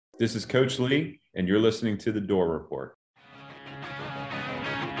This is Coach Lee, and you're listening to The Door Report.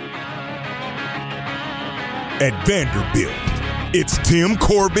 At Vanderbilt, it's Tim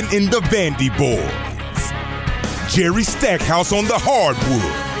Corbin and the Vandy Boys, Jerry Stackhouse on the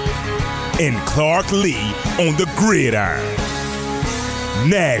hardwood, and Clark Lee on the gridiron.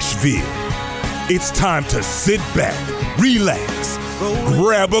 Nashville, it's time to sit back, relax,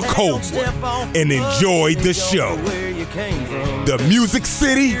 grab a cold one, and enjoy the show. The Music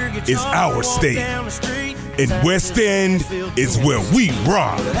City is our state, and West End is where we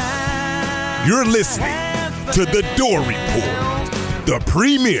rock. You're listening to The Door Report, the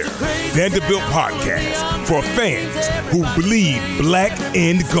premier Vanderbilt podcast for fans who bleed black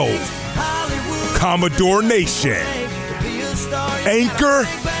and gold. Commodore Nation, anchor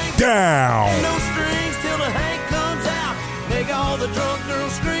down. No strings till the Hank comes out. Make all the drunk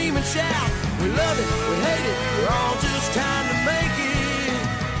girls scream and shout. We love it, we hate it, we're all just trying to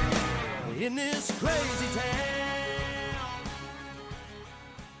make it in this crazy town.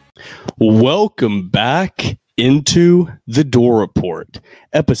 Welcome back into The Door Report,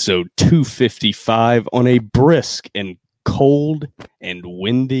 episode 255 on a brisk and cold and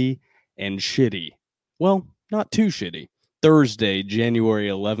windy and shitty. Well, not too shitty. Thursday, January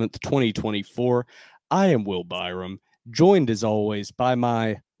 11th, 2024. I am Will Byram, joined as always by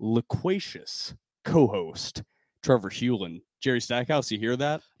my loquacious co-host, Trevor Hewlin. Jerry Stackhouse, you hear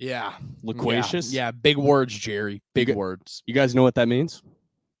that? Yeah. Loquacious? Yeah, big words, Jerry. Big words. You guys know what that means?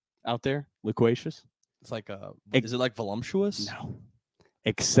 Out there? Loquacious? It's like is it like voluptuous? No.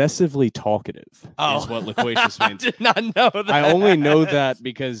 Excessively talkative is what loquacious I means. did not know that. I only know that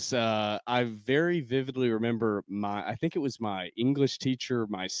because I very vividly remember I think it was my English teacher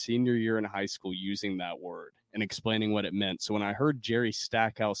my senior year in high school using that word and explaining what it meant. So when I heard Jerry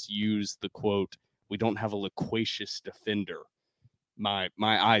Stackhouse use the quote, "We don't have a loquacious defender," my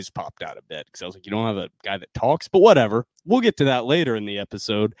eyes popped out a bit because I was like, you don't have a guy that talks, but whatever. We'll get to that later in the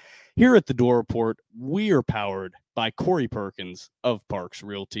episode. Here at The Door Report, we are powered by Corey Perkins of Parks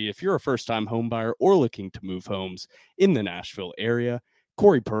Realty. If you're a first-time home buyer or looking to move homes in the Nashville area,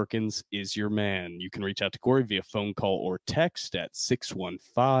 Corey Perkins is your man. You can reach out to Corey via phone call or text at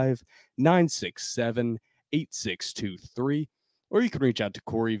 615-967-8623, or you can reach out to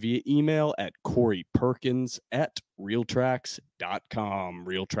Corey via email at coreyperkins@realtracs.com.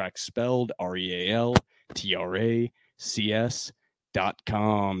 Realtracs spelled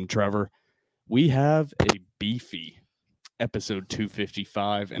REALTRACS.com. Trevor, we have a beefy episode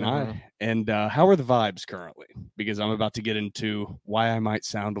 255, and how are the vibes currently? Because I'm about to get into why I might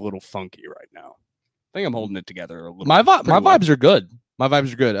sound a little funky right now. I think I'm holding it together a little. My vibes are good. My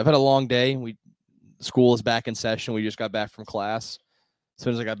vibes are good. I've had a long day. School is back in session. We just got back from class. As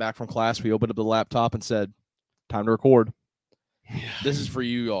soon as I got back from class, we opened up the laptop and said, "Time to record." This is for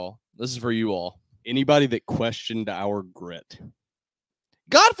you all. This is for you all. Anybody that questioned our grit.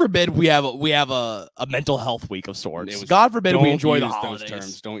 God forbid we have a mental health week of sorts. God forbid we enjoy the holidays. Those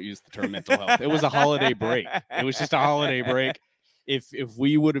terms. Don't use the term mental health. It was a holiday break. It was just a holiday break. If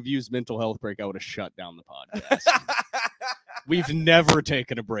we would have used mental health break, I would have shut down the podcast. We've never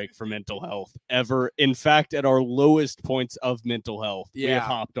taken a break for mental health, ever. In fact, at our lowest points of mental health, we have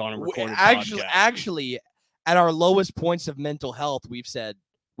hopped on and recorded podcast. Actually, at our lowest points of mental health, we've said,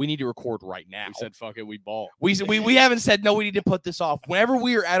 we need to record right now. We said, fuck it, we ball. We haven't said, no, we need to put this off. Whenever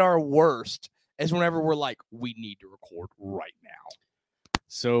we are at our worst is whenever we're like, we need to record right now.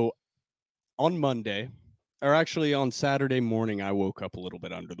 So on Monday, or actually on Saturday morning, I woke up a little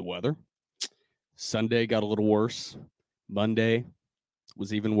bit under the weather. Sunday got a little worse. Monday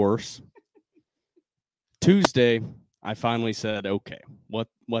was even worse. Tuesday, I finally said, okay, what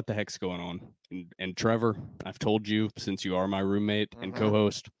the heck's going on? And Trevor, I've told you since you are my roommate and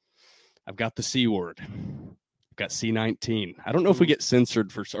co-host, I've got the C word. I've got C19. I don't know if we get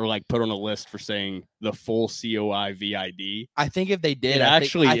censored for or like put on a list for saying the full COVID. I think if they did, I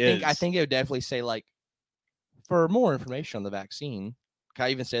think it would definitely say like, for more information on the vaccine. Can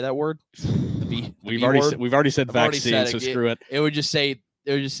I even say that word? We've already said vaccine, so screw it. It would just say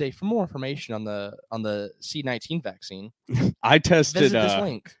for more information on the C19 vaccine. I tested visit this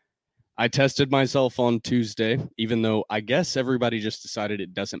link. I tested myself on Tuesday, even though I guess everybody just decided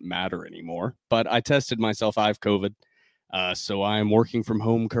it doesn't matter anymore. But I tested myself. I have COVID. So I am working from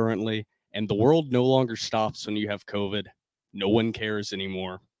home currently, and the world no longer stops when you have COVID. No one cares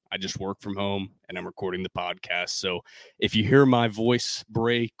anymore. I just work from home and I'm recording the podcast. So if you hear my voice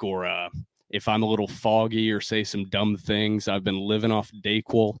break or if I'm a little foggy or say some dumb things, I've been living off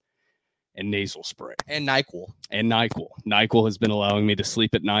Dayquil and nasal spray. And NyQuil. NyQuil has been allowing me to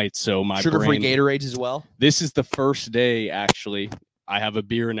sleep at night. So my sugar-free Gatorades as well. This is the first day, actually. I have a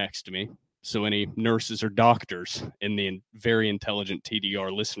beer next to me. So any nurses or doctors in the very intelligent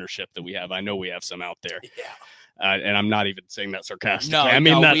TDR listenership that we have, I know we have some out there. Yeah. And I'm not even saying that sarcastically. No, I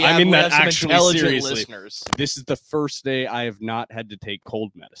mean no, that. we I have- mean we that have some actually intelligent seriously. listeners. This is the first day I have not had to take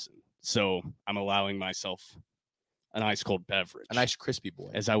cold medicine, so I'm allowing myself an ice cold beverage, A nice crispy boy.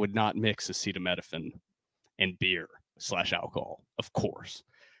 as I would not mix acetaminophen and beer / alcohol, of course.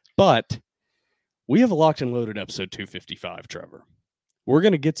 But we have a locked and loaded episode 255, Trevor. We're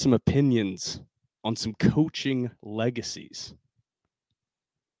going to get some opinions on some coaching legacies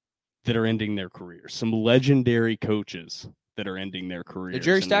that are ending their careers. Some legendary coaches that are ending their careers. Did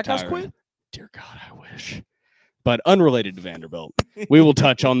Jerry and Stackhouse retiring. quit? Dear God, I wish. But unrelated to Vanderbilt, we will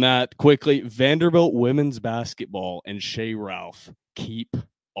touch on that quickly. Vanderbilt women's basketball and Shea Ralph keep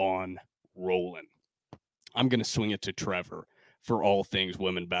on rolling. I'm going to swing it to Trevor for all things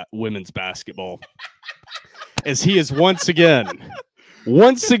women's basketball, as he has once again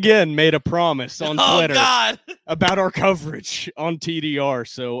made a promise on Twitter God. about our coverage on TDR.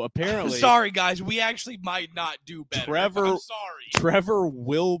 So apparently, Sorry, guys. We actually might not do better. Trevor- I'm sorry. Trevor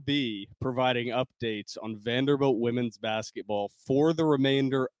will be providing updates on Vanderbilt women's basketball for the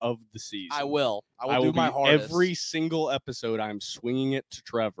remainder of the season. I will do my be hardest. every single episode. I'm swinging it to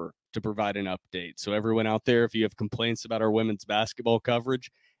Trevor to provide an update. So everyone out there, if you have complaints about our women's basketball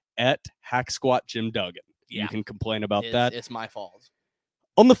coverage, at Hack Squat Jim Duggan, you Yeah. can complain about that. It's my fault.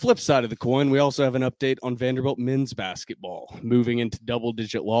 On the flip side of the coin, we also have an update on Vanderbilt men's basketball, moving into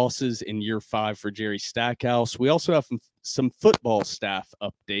double-digit losses in year 5 for Jerry Stackhouse. We also have some football staff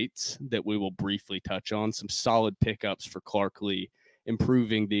updates that we will briefly touch on, some solid pickups for Clark Lee,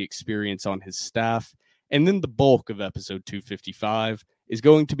 improving the experience on his staff. And then the bulk of episode 255 is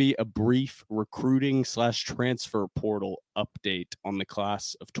going to be a brief recruiting / transfer portal update on the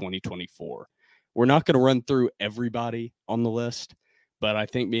class of 2024. We're not going to run through everybody on the list, but I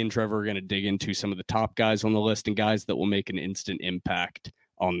think me and Trevor are going to dig into some of the top guys on the list and guys that will make an instant impact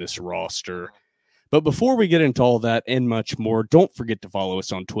on this roster. But before we get into all that and much more, don't forget to follow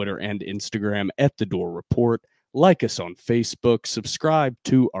us on Twitter and Instagram at The Door Report. Like us on Facebook. Subscribe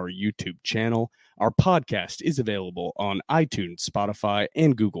to our YouTube channel. Our podcast is available on iTunes, Spotify,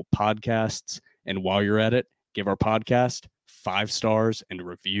 and Google Podcasts. And while you're at it, give our podcast 5 stars and a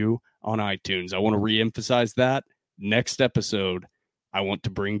review on iTunes. I want to reemphasize that. Next episode, I want to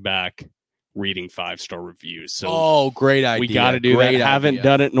bring back reading 5-star reviews. So Great idea. we got to do Great that. Haven't idea.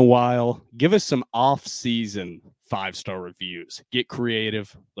 done it in a while. Give us some off-season 5-star reviews. Get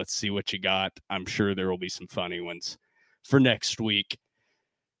creative. Let's see what you got. I'm sure there will be some funny ones for next week.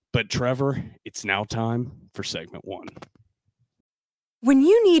 But Trevor, it's now time for segment 1. When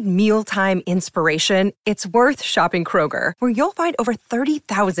you need mealtime inspiration, it's worth shopping Kroger, where you'll find over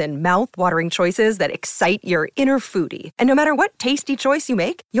 30,000 mouth-watering choices that excite your inner foodie. And no matter what tasty choice you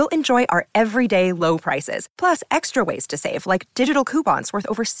make, you'll enjoy our everyday low prices, plus extra ways to save, like digital coupons worth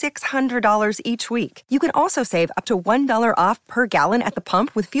over $600 each week. You can also save up to $1 off per gallon at the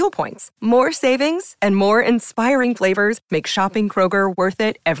pump with fuel points. More savings and more inspiring flavors make shopping Kroger worth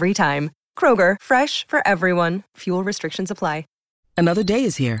it every time. Kroger, fresh for everyone. Fuel restrictions apply. Another day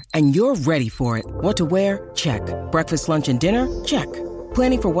is here, and you're ready for it. What to wear? Check. Breakfast, lunch, and dinner? Check.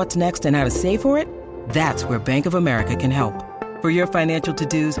 Planning for what's next and how to save for it? That's where Bank of America can help. For your financial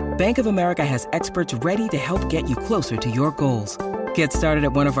to-dos, Bank of America has experts ready to help get you closer to your goals. Get started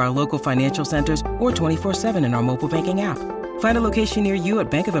at one of our local financial centers or 24/7 in our mobile banking app. Find a location near you at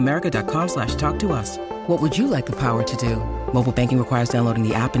bankofamerica.com/talktous. What would you like the power to do? Mobile banking requires downloading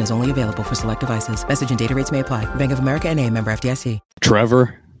the app and is only available for select devices. Message and data rates may apply. Bank of America N.A., member FDIC.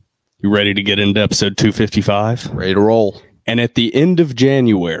 Trevor, you ready to get into episode 255? Ready to roll. And at the end of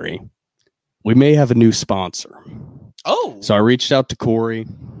January, we may have a new sponsor. Oh. So I reached out to Corey.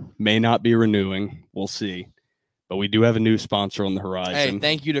 May not be renewing. We'll see. But we do have a new sponsor on the horizon. Hey,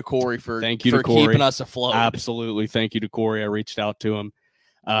 thank you to Corey for Corey. keeping us afloat. Absolutely. Thank you to Corey. I reached out to him.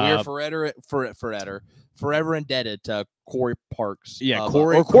 We are forever indebted to Corey Parks. Yeah,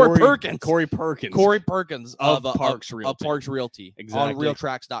 Corey Perkins. Corey Perkins. Corey Perkins of Parks Realty. Of Parks Realty. Exactly. On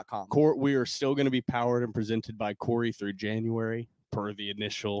realtracks.com. We are still going to be powered and presented by Corey through January per the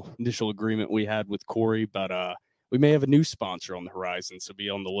initial agreement we had with Corey. But we may have a new sponsor on the horizon, so be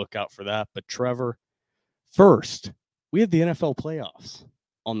on the lookout for that. But Trevor, first, we have the NFL playoffs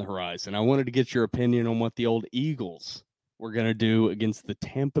on the horizon. I wanted to get your opinion on what the old Eagles were going to do against the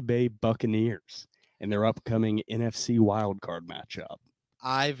Tampa Bay Buccaneers in their upcoming NFC wildcard matchup.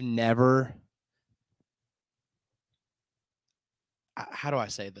 I've never... How do I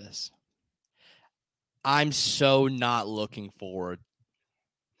say this? I'm so not looking forward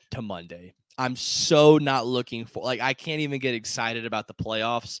to Monday. I'm so not looking for, like, I can't even get excited about the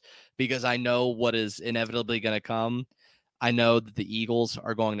playoffs because I know what is inevitably going to come. I know that the Eagles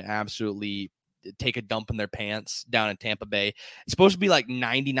are going to absolutely take a dump in their pants down in Tampa Bay. It's supposed to be like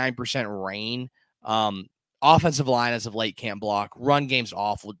 99% rain. Offensive line as of late can't block. Run game's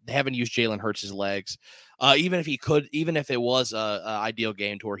awful. They haven't used Jalen Hurts' legs. Even if it was a ideal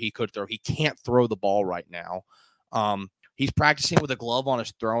game to where he could throw, he can't throw the ball right now. He's practicing with a glove on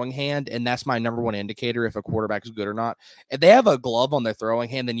his throwing hand, and that's my number one indicator if a quarterback is good or not. If they have a glove on their throwing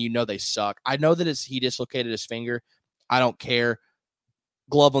hand, then you know they suck. I know that he dislocated his finger. I don't care.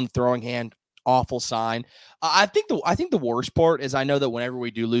 Glove on the throwing hand, awful sign. I think the worst part is I know that whenever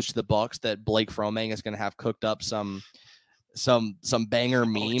we do lose to the Bucs, that Blake Frommang is going to have cooked up some banger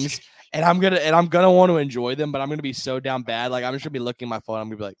memes, and I'm gonna want to enjoy them, but I'm gonna be so down bad. Like I'm just gonna be looking at my phone. I'm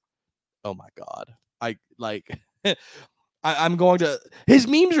gonna be like, oh my god, I'm going to. His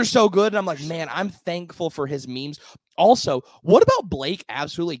memes are so good, and I'm like, man, I'm thankful for his memes. Also, what about Blake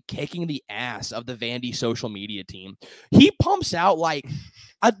absolutely kicking the ass of the Vandy social media team? He pumps out like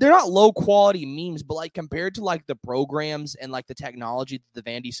they're not low quality memes, but like compared to like the programs and like the technology that the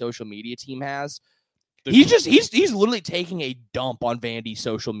Vandy social media team has, he's literally taking a dump on Vandy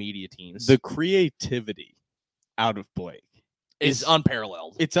social media teams. The creativity out of Blake is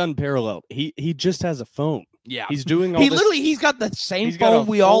unparalleled. It's unparalleled. He just has a phone. Yeah, he's doing all. He's got the same phone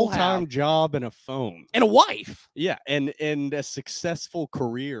we all have. Full-time job and a phone and a wife. Yeah, and a successful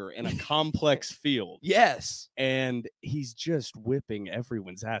career in a complex field. Yes, and he's just whipping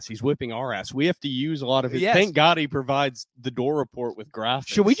everyone's ass. He's whipping our ass. We have to use a lot of his. Yes. Thank God he provides the Door Report with graphics.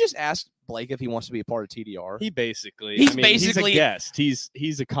 Should we just ask Blake if he wants to be a part of TDR? He's basically he's a guest.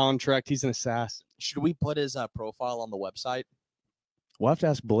 He's a contract. He's an assassin. Should we put his profile on the website? We'll have to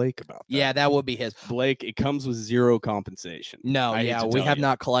ask Blake about that. Yeah, that would be his. Blake, it comes with zero compensation. No, we have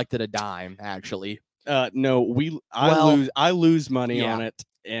not collected a dime, actually. No, I lose money on it,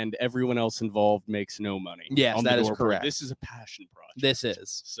 and everyone else involved makes no money. Yes, that is correct. This is a passion project. This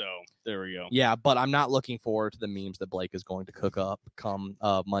is. So there we go. Yeah, but I'm not looking forward to the memes that Blake is going to cook up come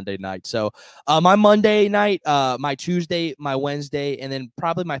Monday night. So my Monday night, my Tuesday, my Wednesday, and then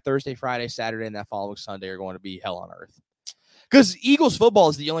probably my Thursday, Friday, Saturday, and that following Sunday are going to be hell on earth. Because Eagles football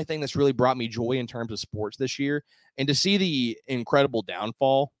is the only thing that's really brought me joy in terms of sports this year. And to see the incredible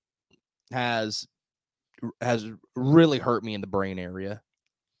downfall has really hurt me in the brain area.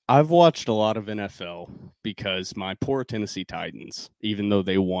 I've watched a lot of NFL because my poor Tennessee Titans, even though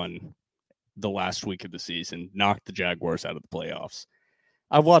they won the last week of the season, knocked the Jaguars out of the playoffs.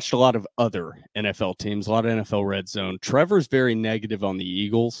 I've watched a lot of other NFL teams, a lot of NFL Red Zone. Trevor's very negative on the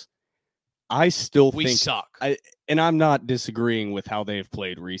Eagles. I still think suck. And I'm not disagreeing with how they've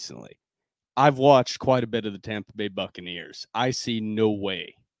played recently. I've watched quite a bit of the Tampa Bay Buccaneers. I see no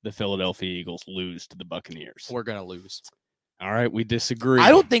way the Philadelphia Eagles lose to the Buccaneers. We're going to lose. All right, we disagree. I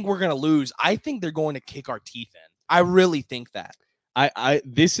don't think we're going to lose. I think they're going to kick our teeth in. I really think that.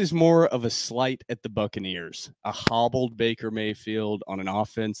 This is more of a slight at the Buccaneers. A hobbled Baker Mayfield on an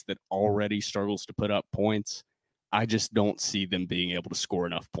offense that already struggles to put up points. I just don't see them being able to score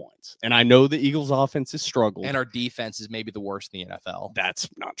enough points. And I know the Eagles offense has struggled. And our defense is maybe the worst in the NFL. That's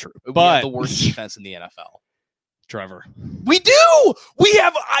not true. But the worst defense in the NFL. Trevor. We do. We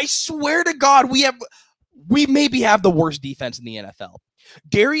have, I swear to God, we maybe have the worst defense in the NFL.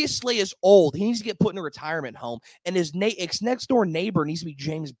 Darius Slay is old. He needs to get put in a retirement home. And his next door neighbor needs to be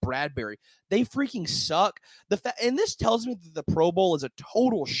James Bradbury. They freaking suck. And this tells me that the Pro Bowl is a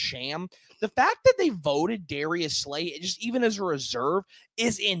total sham. The fact that they voted Darius Slay, just even as a reserve,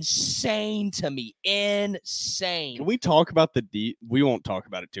 is insane to me. Insane. Can we talk about we won't talk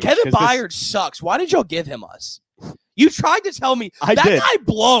about it too much. Kevin Byard sucks. Why did y'all give him us? You tried to tell me guy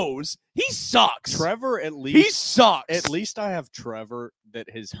blows. He sucks. Trevor, at least he sucks. At least I have Trevor that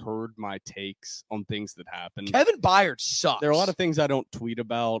has heard my takes on things that happen. Kevin Byard sucks. There are a lot of things I don't tweet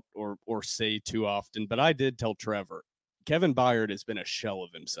about or say too often, but I did tell Trevor, Kevin Byard has been a shell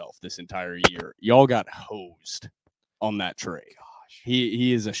of himself this entire year. Y'all got hosed on that trade. Gosh,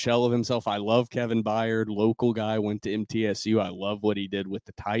 he is a shell of himself. I love Kevin Byard, local guy, went to MTSU. I love what he did with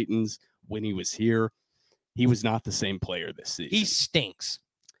the Titans when he was here. He was not the same player this season. He stinks.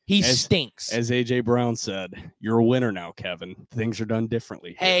 He stinks. As A.J. Brown said, you're a winner now, Kevin. Things are done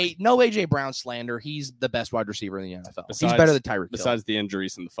differently here. Hey, no A.J. Brown slander. He's the best wide receiver in the NFL. He's better than Tyreek Hill. Besides the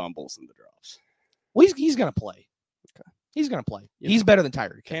injuries and the fumbles and the drops. Well, he's going to play. Okay. He's going to play. He's better than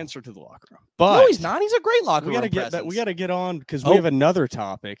Tyreek Hill. Cancer to the locker room. But no, he's not. He's a great locker room presence. We got to get on because we have another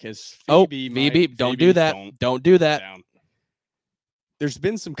topic. As Phoebe, don't do that. Don't do that. There's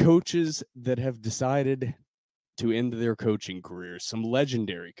been some coaches that have decided to end their coaching careers, some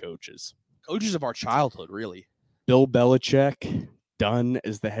legendary coaches. Coaches of our childhood, really. Bill Belichick, done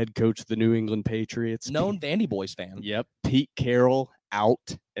as the head coach of the New England Patriots. Known Vandy Boys fan. Yep. Pete Carroll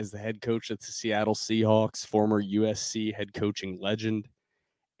out as the head coach of the Seattle Seahawks, former USC head coaching legend.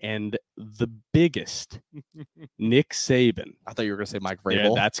 And the biggest, Nick Saban. I thought you were going to say Mike Yeah,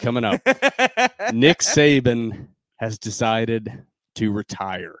 Vrabel. that's coming up. Nick Saban has decided to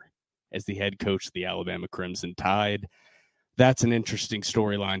retire as the head coach of the Alabama Crimson Tide. That's an interesting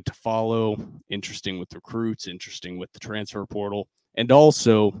storyline to follow. Interesting with recruits, interesting with the transfer portal. And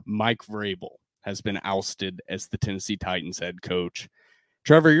also, Mike Vrabel has been ousted as the Tennessee Titans head coach.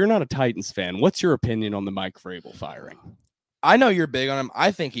 Trevor, you're not a Titans fan. What's your opinion on the Mike Vrabel firing? I know you're big on him.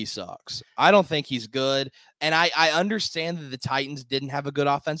 I think he sucks. I don't think he's good. And I understand that the Titans didn't have a good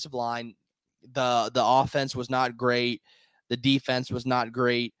offensive line. The offense was not great. The defense was not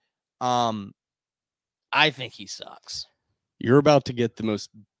great. I think he sucks. You're about to get the most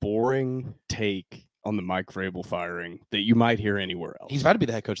boring take on the Mike Vrabel firing that you might hear anywhere else. He's about to be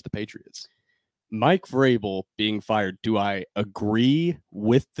the head coach of the Patriots. Mike Vrabel being fired, do I agree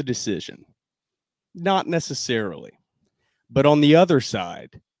with the decision? Not necessarily. But on the other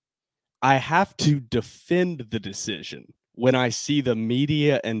side, I have to defend the decision when I see the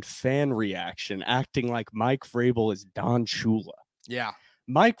media and fan reaction acting like Mike Vrabel is Don Shula. Yeah.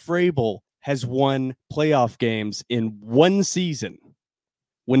 Mike Vrabel has won playoff games in one season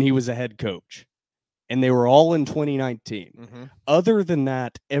when he was a head coach, and they were all in 2019. Mm-hmm. Other than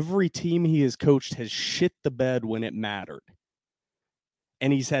that, every team he has coached has shit the bed when it mattered.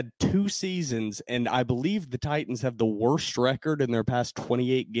 And he's had 2 seasons, and I believe the Titans have the worst record in their past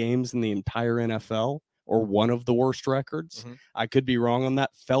 28 games in the entire NFL, or one of the worst records. Mm-hmm. I could be wrong on that.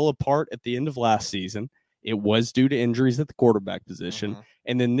 Fell apart at the end of last season. It was due to injuries at the quarterback position. Mm-hmm.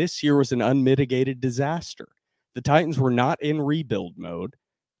 And then this year was an unmitigated disaster. The Titans were not in rebuild mode.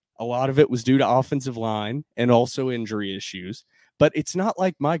 A lot of it was due to offensive line and also injury issues. But it's not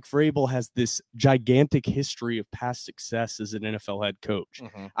like Mike Vrabel has this gigantic history of past success as an NFL head coach.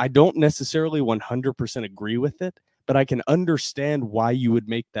 Mm-hmm. I don't necessarily 100% agree with it, but I can understand why you would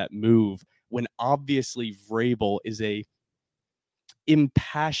make that move when obviously Vrabel is a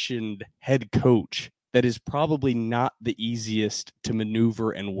impassioned head coach that is probably not the easiest to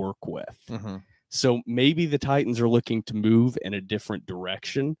maneuver and work with. Mm-hmm. So maybe the Titans are looking to move in a different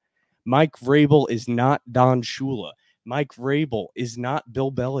direction. Mike Vrabel is not Don Shula. Mike Vrabel is not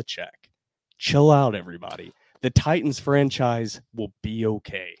Bill Belichick. Chill out, everybody. The Titans franchise will be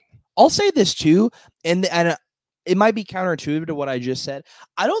okay. I'll say this too, and it might be counterintuitive to what I just said.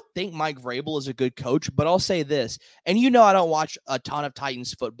 I don't think Mike Vrabel is a good coach, but I'll say this, and I don't watch a ton of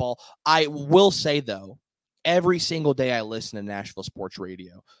Titans football. I will say, though, every single day I listen to Nashville Sports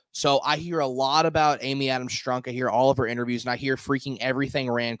Radio. So I hear a lot about Amy Adams Strunk. I hear all of her interviews, and I hear freaking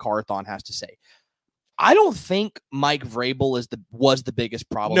everything Rand Carthon has to say. I don't think Mike Vrabel was the biggest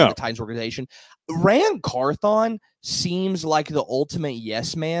problem in the Titans organization. Rand Carthon seems like the ultimate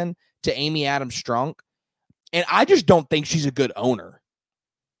yes man to Amy Adams Strunk, and I just don't think she's a good owner.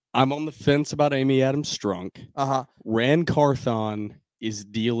 I'm on the fence about Amy Adams Strunk. Rand Carthon is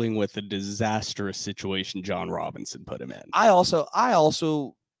dealing with a disastrous situation John Robinson put him in. I also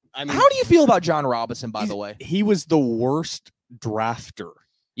I mean, how do you feel about John Robinson, by the way? He was the worst drafter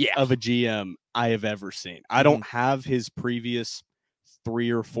of a GM I have ever seen. I don't have his previous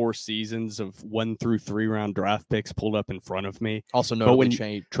 3 or 4 seasons of 1 through 3 round draft picks pulled up in front of me. Also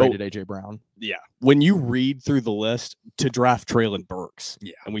notably traded A.J. Brown. Yeah. When you read through the list to draft Traylon Burks,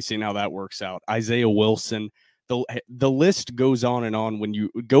 and we see how that works out, Isaiah Wilson, the list goes on and on. When you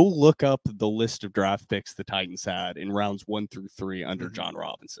go look up the list of draft picks the Titans had in rounds 1 through 3 under John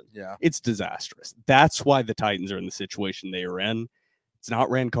Robinson. Yeah. It's disastrous. That's why the Titans are in the situation they are in. It's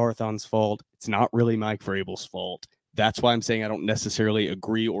not Rand Carthon's fault. It's not really Mike Vrabel's fault. That's why I'm saying I don't necessarily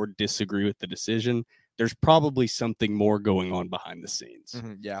agree or disagree with the decision. There's probably something more going on behind the scenes.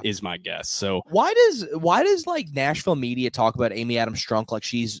 Is my guess. So why does like Nashville media talk about Amy Adams Strunk like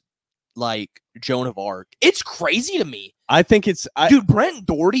she's like Joan of Arc? It's crazy to me. I think it's dude. Brent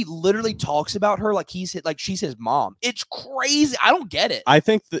Doherty literally talks about her like she's his mom. It's crazy. I don't get it. I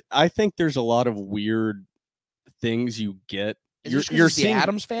think there's a lot of weird things you get. You're seeing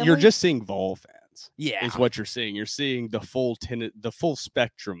Adams family. You're just seeing Vol fans. Yeah, is what you're seeing. You're seeing the full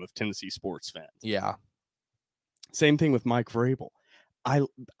spectrum of Tennessee sports fans. Yeah. Same thing with Mike Vrabel.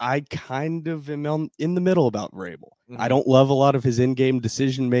 I kind of am in the middle about Vrabel. I don't love a lot of his in-game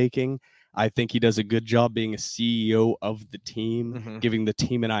decision making. I think he does a good job being a CEO of the team, giving the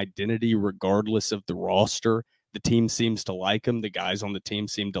team an identity regardless of the roster. The team seems to like him. The guys on the team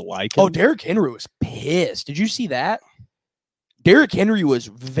seem to like him. Oh, Derrick Henry was pissed. Did you see that? Derrick Henry was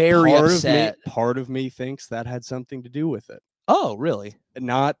very part upset. Part of me thinks that had something to do with it. Oh, really?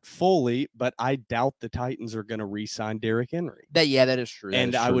 Not fully, but I doubt the Titans are going to re-sign Derrick Henry. That is true.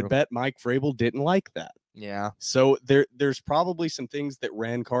 And I would bet Mike Vrabel didn't like that. Yeah. So there's probably some things that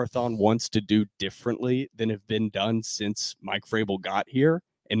Ran Carthon wants to do differently than have been done since Mike Vrabel got here.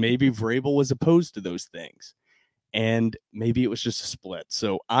 And maybe Vrabel was opposed to those things. And maybe it was just a split.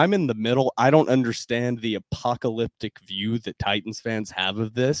 So I'm in the middle. I don't understand the apocalyptic view that Titans fans have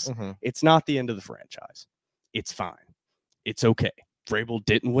of this. Mm-hmm. It's not the end of the franchise. It's fine. It's okay. Vrabel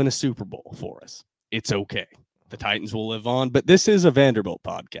didn't win a Super Bowl for us. It's okay. The Titans will live on. But this is a Vanderbilt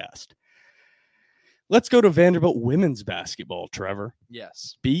podcast. Let's go to Vanderbilt women's basketball, Trevor.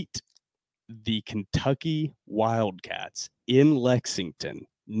 Yes. Beat the Kentucky Wildcats in Lexington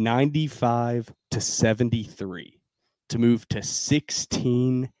 95-73 to move to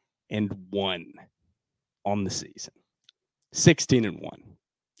 16-1 on the season. 16-1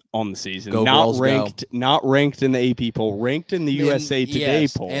 on the season. Go not Girls, ranked, not ranked in the AP poll, ranked in the USA Today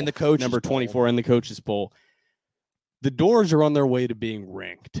poll, and the coaches number 24 in the coaches poll. The Doors are on their way to being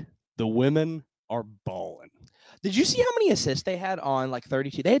ranked. The women are balling. Did you see how many assists they had on like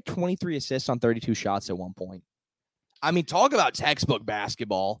 32? They had 23 assists on 32 shots at one point. I mean, talk about textbook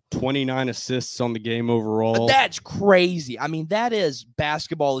basketball. 29 assists on the game overall. That's crazy. I mean, that is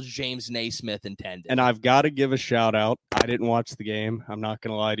basketball as James Naismith intended. And I've got to give a shout out. I didn't watch the game. I'm not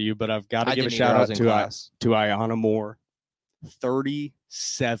going to lie to you, but I've got to give a shout out to Ayanna Moore.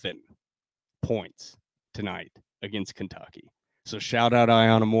 37 points tonight against Kentucky. So shout out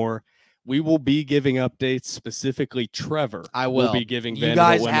Ayanna Moore. We will be giving updates, specifically Trevor. I will be giving you Vanderbilt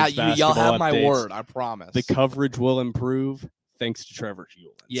guys women's have y'all have basketball my updates. word. I promise. The coverage will improve thanks to Trevor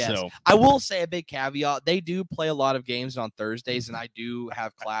Hewlin. Yes. So, I will say a big caveat. They do play a lot of games on Thursdays, and I do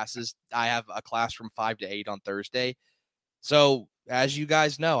have classes. I have a class from 5 to 8 on Thursday. So, as you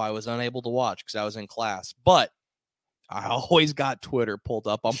guys know, I was unable to watch because I was in class. But I always got Twitter pulled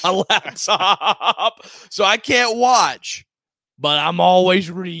up on my laptop, so I can't watch. But I'm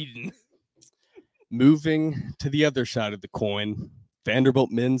always reading. moving to the other side of the coin,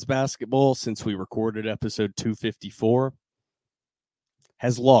 Vanderbilt men's basketball, since we recorded episode 254,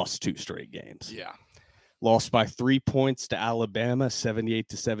 has lost 2 straight games. Yeah. Lost by 3 points to Alabama,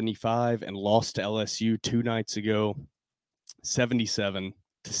 78-75, and lost to LSU 2 nights ago, 77-69.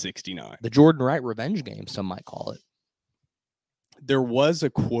 The Jordan Wright revenge game, some might call it. There was a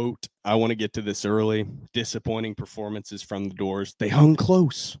quote. I want to get to this early. Disappointing performances from the Doors. They hung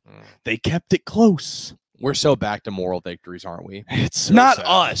close. They kept it close. We're so back to moral victories, aren't we? It's so Not sad.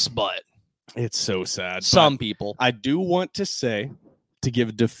 us, but It's so sad. some But people. I do want to say, to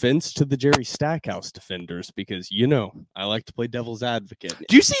give defense to the Jerry Stackhouse defenders, because, you know, I like to play devil's advocate.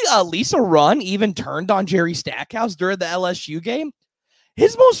 Do you see Lisa Runn even turned on Jerry Stackhouse during the LSU game?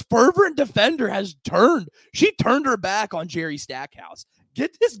 His most fervent defender has turned. She turned her back on Jerry Stackhouse.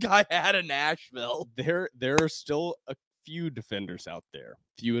 Get this guy out of Nashville. There are still a few defenders out there,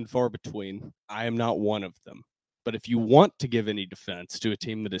 few and far between. I am not one of them. But if you want to give any defense to a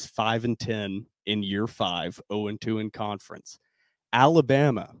team that is 5-10 in year 5, 0-2 in conference,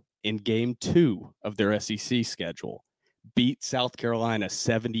 Alabama in game 2 of their SEC schedule beat South Carolina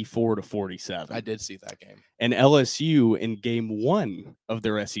 74-47. I did see that game. And LSU in game 1 of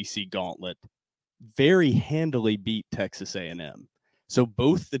their SEC gauntlet very handily beat Texas A&M. So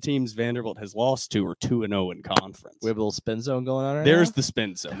both the teams Vanderbilt has lost to are 2-0 in conference. We have a little spin zone going on right There's now? the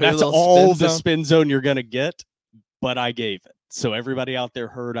spin zone. We have a That's little all spin the zone? spin zone you're going to get, but I gave it. So everybody out there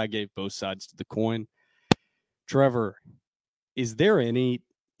heard I gave both sides to the coin. Trevor, is there any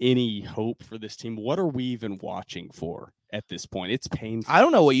hope for this team? What are we even watching for at this point? It's painful. I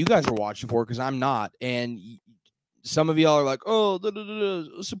don't know what you guys are watching for because I'm not. And some of y'all are like, oh,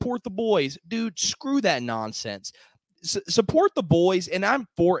 support the boys. Dude, screw that nonsense. Support the boys. And I'm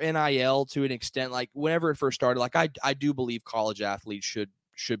for NIL to an extent. Like whenever it first started, like I do believe college athletes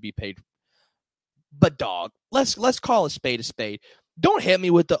should be paid. But dog, let's call a spade a spade. Don't hit me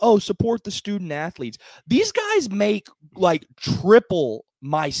with the, support the student athletes. These guys make like triple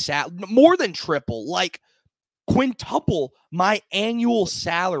my more than triple, like quintuple my annual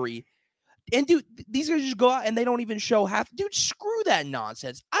salary. And dude, these guys just go out and they don't even show half. Dude, screw that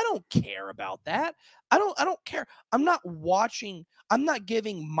nonsense. I don't care about that. I don't care. I'm not watching. I'm not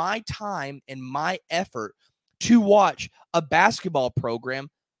giving my time and my effort to watch a basketball program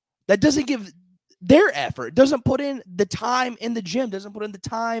that doesn't give their effort, doesn't put in the time in the gym, doesn't put in the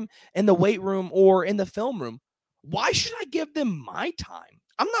time in the weight room or in the film room. Why should I give them my time?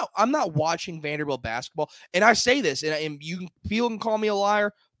 I'm not watching Vanderbilt basketball. And I say this, and you can feel and call me a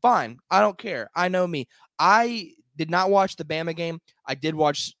liar. Fine. I don't care. I know me. I did not watch the Bama game. I did not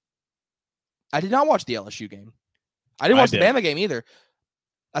watch the LSU game. I didn't watch the Bama game either.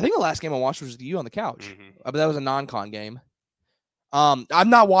 I think the last game I watched was with you on the couch, but that was a non-con game. I'm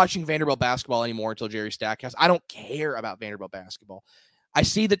not watching Vanderbilt basketball anymore until Jerry Stackhouse. I don't care about Vanderbilt basketball. I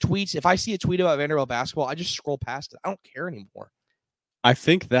see the tweets. If I see a tweet about Vanderbilt basketball, I just scroll past it. I don't care anymore. I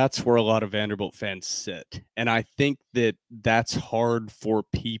think that's where a lot of Vanderbilt fans sit. And I think that that's hard for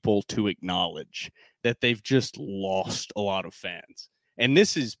people to acknowledge, that they've just lost a lot of fans. And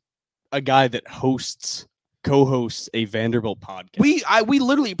this is a guy that co-hosts a Vanderbilt podcast. We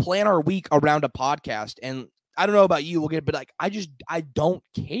literally plan our week around a podcast, and I don't know about you, but like I don't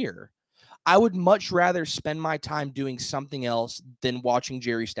care. I would much rather spend my time doing something else than watching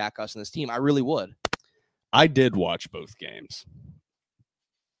Jerry Stackhouse and this team. I really would. I did watch both games.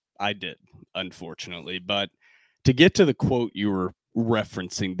 I did, unfortunately. But to get to the quote you were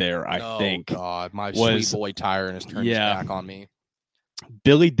referencing there, I think. Oh, God, my sweet boy Tyron has turned his back on me.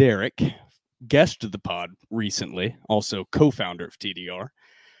 Billy Derrick, guest of the pod recently, also co-founder of TDR,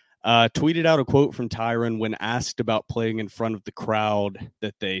 tweeted out a quote from Tyron when asked about playing in front of the crowd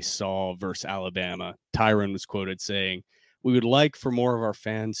that they saw versus Alabama. Tyron was quoted saying, "We would like for more of our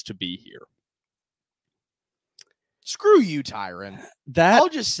fans to be here." Screw you, Tyron. I'll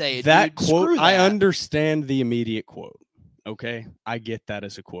just say it, that dude. quote. Screw that. I understand the immediate quote. Okay, I get that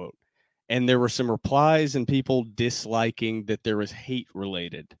as a quote. And there were some replies and people disliking that there was hate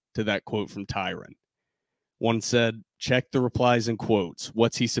related to that quote from Tyron. One said, "Check the replies and quotes.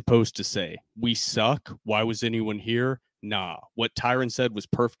 What's he supposed to say? We suck. Why was anyone here? Nah. What Tyron said was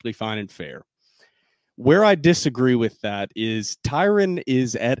perfectly fine and fair." Where I disagree with that is Tyron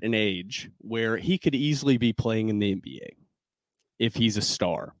is at an age where he could easily be playing in the NBA if he's a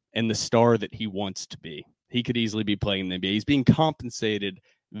star and the star that he wants to be. He could easily be playing in the NBA. He's being compensated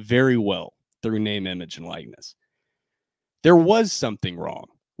very well through name, image, and likeness. There was something wrong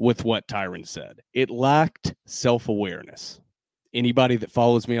with what Tyron said. It lacked self-awareness. Anybody that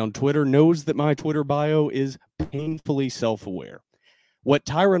follows me on Twitter knows that my Twitter bio is painfully self-aware. What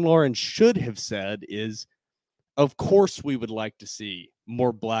Tyron Lawrence should have said is, of course we would like to see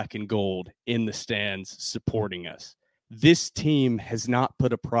more black and gold in the stands supporting us. This team has not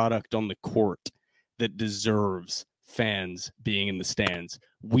put a product on the court that deserves fans being in the stands.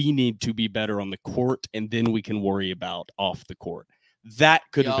 We need to be better on the court, and then we can worry about off the court. That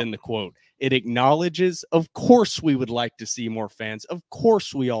could have been the quote. It acknowledges, of course we would like to see more fans. Of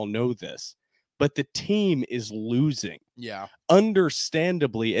course we all know this. But the team is losing. Yeah.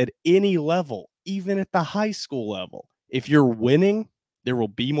 Understandably, at any level, even at the high school level. If you're winning, there will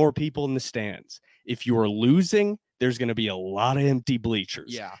be more people in the stands. If you are losing, there's going to be a lot of empty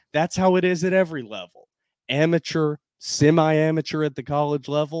bleachers. Yeah. That's how it is at every level. Amateur, semi-amateur at the college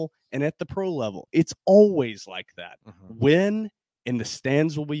level, and at the pro level. It's always like that. Win, and the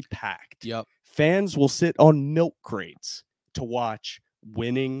stands will be packed. Yep. Fans will sit on milk crates to watch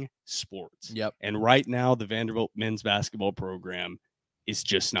winning sports. Yep. And right now, the Vanderbilt men's basketball program is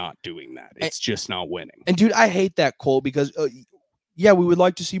just not doing that. It's just not winning. And dude, I hate that quote because, we would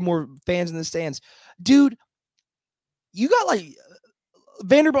like to see more fans in the stands. Dude, you got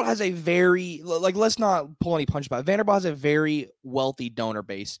Vanderbilt has a very, let's not pull any punch about it. Vanderbilt has a very wealthy donor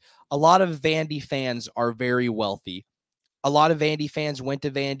base. A lot of Vandy fans are very wealthy. A lot of Vandy fans went to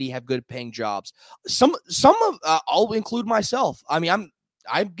Vandy, have good paying jobs. Some of I'll include myself. I mean,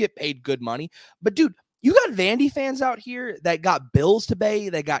 I get paid good money, but dude, you got Vandy fans out here that got bills to pay,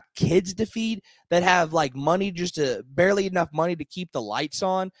 that got kids to feed, that have money barely enough money to keep the lights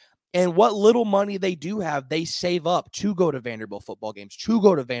on. And what little money they do have, they save up to go to Vanderbilt football games, to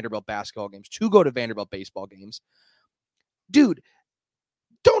go to Vanderbilt basketball games, to go to Vanderbilt baseball games. Dude,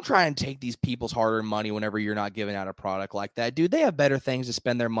 don't try and take these people's hard-earned money whenever you're not giving out a product like that, dude. They have better things to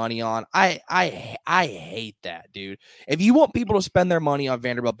spend their money on. I hate that, dude. If you want people to spend their money on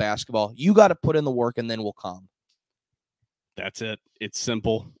Vanderbilt basketball, you got to put in the work, and then we'll come. That's it. It's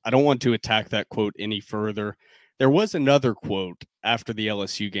simple. I don't want to attack that quote any further. There was another quote after the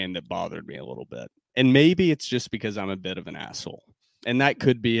LSU game that bothered me a little bit. And maybe it's just because I'm a bit of an asshole. And that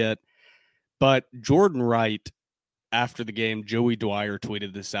could be it. But Jordan Wright, after the game, Joey Dwyer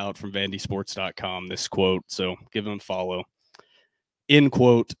tweeted this out from VandySports.com, this quote. So give him a follow. In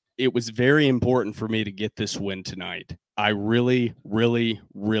quote, "It was very important for me to get this win tonight. I really, really,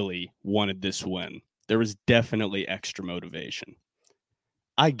 really wanted this win. There was definitely extra motivation."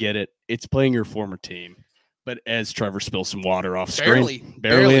 I get it. It's playing your former team. But as Trevor spills some water off screen,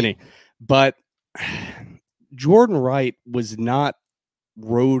 barely any. But Jordan Wright was not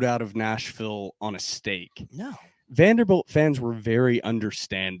rode out of Nashville on a stake. No. Vanderbilt fans were very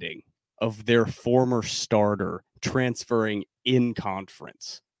understanding of their former starter transferring in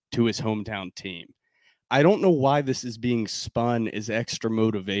conference to his hometown team. I don't know why this is being spun as extra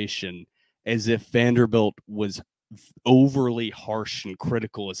motivation, as if Vanderbilt was overly harsh and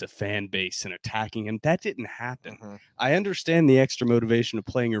critical as a fan base and attacking him. That didn't happen. I understand the extra motivation of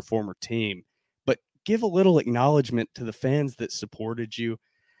playing your former team, but give a little acknowledgement to the fans that supported you.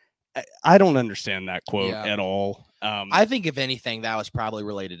 I don't understand that quote at all. I think if anything, that was probably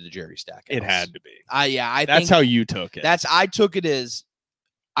related to Jerry Stackhouse. It had to be. I That's think how you took it. I took it as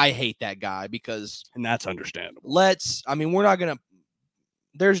I hate that guy because, and that's understandable. We're not going to,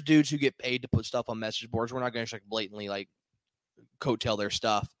 there's dudes who get paid to put stuff on message boards. We're not going to like blatantly like coattail their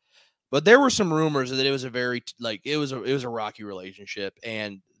stuff. But there were some rumors that it was a very it was a rocky relationship,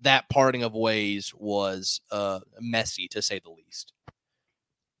 and that parting of ways was messy to say the least.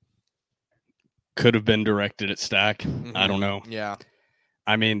 Could have been directed at Stack. I don't know. Yeah.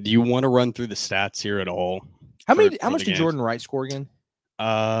 I mean, do you want to run through the stats here at all? How much did Jordan Wright score again?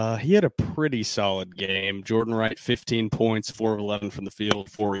 He had a pretty solid game. Jordan Wright, 15 points, 4 of 11 from the field,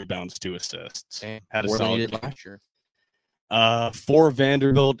 4 rebounds, 2 assists. Had a solid game. Last year. For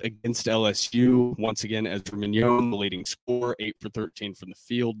Vanderbilt against LSU, once again, Ezra Mignon, the leading scorer, 8 for 13 from the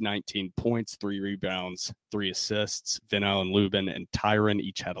field, 19 points, 3 rebounds, 3 assists. Vin Allen Lubin and Tyron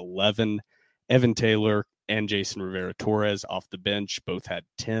each had 11. Evan Taylor and Jason Rivera-Torres off the bench both had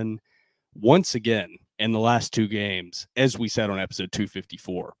 10. Once again, in the last 2 games, as we said on episode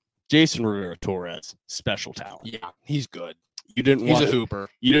 254, Jason Rivera-Torres, special talent. Yeah, he's good. He's a hooper.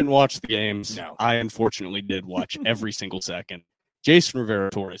 You didn't watch the games. No. I unfortunately did watch every single second. Jason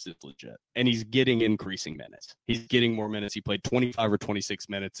Rivera-Torres is legit, and he's getting increasing minutes. He's getting more minutes. He played 25 or 26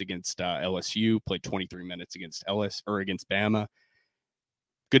 minutes against LSU, played 23 minutes against against Bama.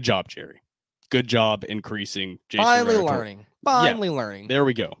 Good job, Jerry. Good job increasing Jason Finally learning. There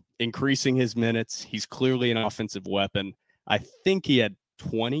we go. Increasing his minutes. He's clearly an offensive weapon. I think he had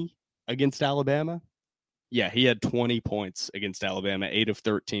 20 against Alabama. Yeah, he had 20 points against Alabama, 8 of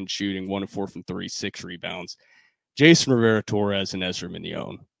 13 shooting, 1 of 4 from 3, 6 rebounds. Jason Rivera-Torres and Ezra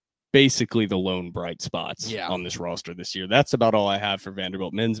Mignon, basically the lone bright spots on this roster this year. That's about all I have for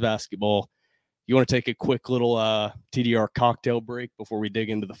Vanderbilt men's basketball. You want to take a quick little TDR cocktail break before we dig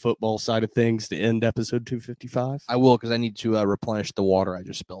into the football side of things to end episode 255? I will, because I need to replenish the water I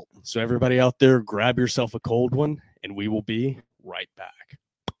just spilled. So everybody out there, grab yourself a cold one, and we will be right back.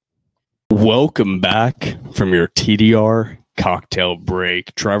 Welcome back from your TDR cocktail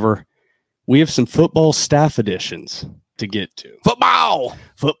break. Trevor, we have some football staff additions to get to. Football!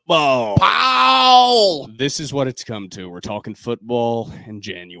 Pow! This is what it's come to. We're talking football in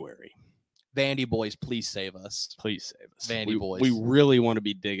January. Vandy boys, please save us. Please save us. Vandy boys. We really want to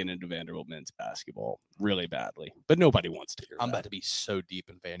be digging into Vanderbilt men's basketball really badly, but nobody wants to hear I'm that. about to be so deep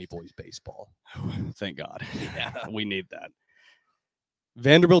in Vandy boys baseball. Thank God. Yeah. We need that.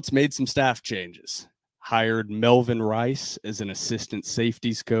 Vanderbilt's made some staff changes. Hired Melvin Rice as an assistant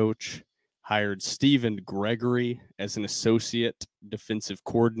safeties coach. Hired Stephen Gregory as an associate defensive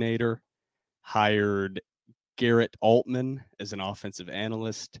coordinator. Hired Garrett Altman as an offensive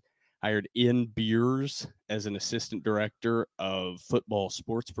analyst. Hired Ian Beers as an assistant director of football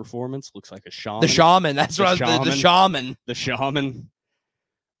sports performance. Looks like a shaman. The shaman. That's what the shaman. The shaman.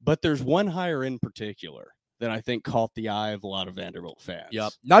 But there's one hire in particular that I think caught the eye of a lot of Vanderbilt fans.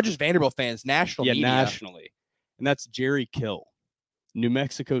 Yep. Not just Vanderbilt fans, national media. Nationally. And that's Jerry Kill, New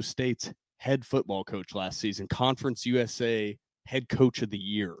Mexico State's head football coach last season, Conference USA head coach of the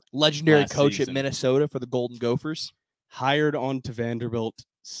year. Legendary coach at Minnesota for the Golden Gophers. Hired onto Vanderbilt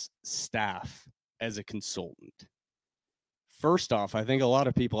staff as a consultant. First off, I think a lot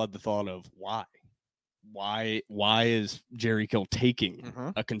of people had the thought of why is Jerry Kill taking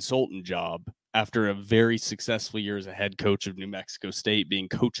a consultant job after a very successful year as a head coach of New Mexico State, being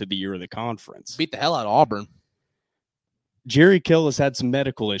coach of the year of the conference? Beat the hell out of Auburn. Jerry Kill has had some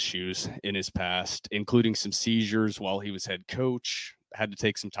medical issues in his past, including some seizures while he was head coach, had to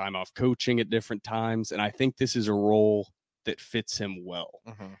take some time off coaching at different times, and I think this is a role that fits him well.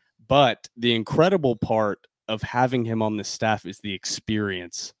 But the incredible part of having him on the staff is the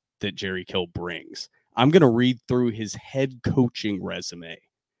experience that Jerry Kill brings. I'm going to read through his head coaching resume,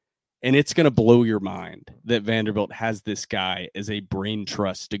 and it's going to blow your mind that Vanderbilt has this guy as a brain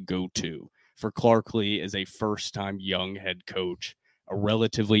trust to go to for Clark Lee as a first-time young head coach, a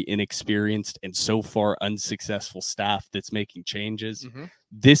relatively inexperienced and so far unsuccessful staff that's making changes.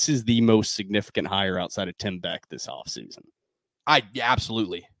 This is the most significant hire outside of Tim Beck this offseason.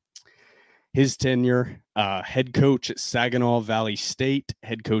 Absolutely. His tenure, head coach at Saginaw Valley State,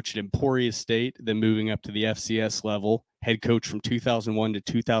 head coach at Emporia State, then moving up to the FCS level, head coach from 2001 to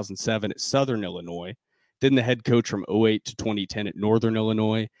 2007 at Southern Illinois, then the head coach from 2008 to 2010 at Northern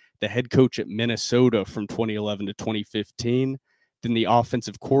Illinois, the head coach at Minnesota from 2011 to 2015, then the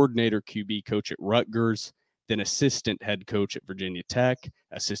offensive coordinator QB coach at Rutgers, then assistant head coach at Virginia Tech,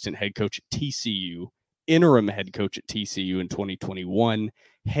 assistant head coach at TCU, interim head coach at TCU in 2021,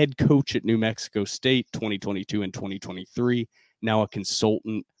 head coach at New Mexico State 2022 and 2023, now a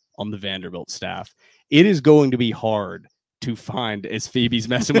consultant on the Vanderbilt staff. It is going to be hard to find, as Phoebe's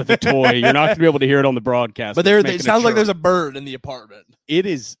messing with a toy. You're not going to be able to hear it on the broadcast. But it sounds like there's a bird in the apartment.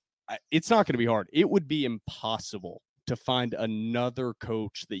 It's not going to be hard. It would be impossible to find another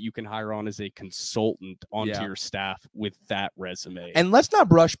coach that you can hire on as a consultant onto your staff with that resume. And let's not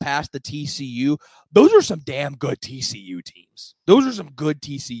brush past the TCU. Those are some damn good TCU teams. Those are some good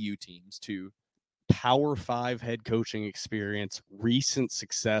TCU teams too. Power 5 head coaching experience, recent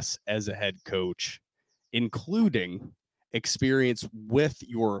success as a head coach, including experience with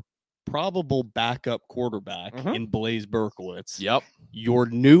your probable backup quarterback in Blaise Berkowitz. Yep. Your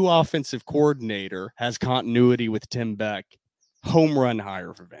new offensive coordinator has continuity with Tim Beck. Home run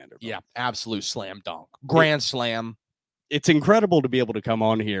hire for Vanderbilt. Yeah, absolute slam dunk. Grand slam. It's incredible to be able to come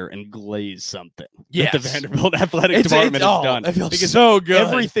on here and glaze something yes. that the Vanderbilt athletic department has done. It feels because so good.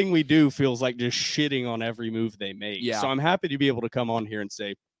 Everything we do feels like just shitting on every move they make. Yeah. So I'm happy to be able to come on here and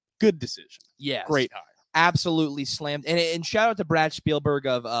say, good decision. Yes. Great hire. Absolutely slammed. And shout out to Brad Spielberg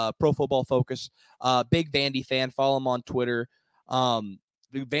of Pro Football Focus. Big Vandy fan. Follow him on Twitter. The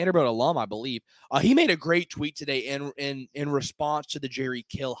Vanderbilt alum, I believe. He made a great tweet today in response to the Jerry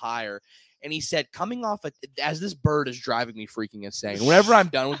Kill hire. And he said, coming off as this bird is driving me freaking insane. Whenever I'm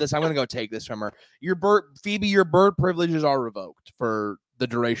done with this, I'm going to go take this from her. Phoebe, your bird privileges are revoked for the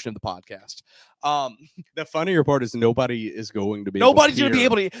duration of the podcast. The funnier part is nobody's going to be able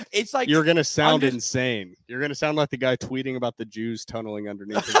to hear. It's like you're going to sound insane. You're going to sound like the guy tweeting about the Jews tunneling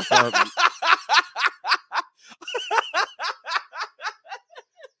underneath his apartment.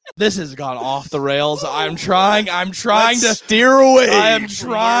 This has gone off the rails. I'm trying to steer away. I'm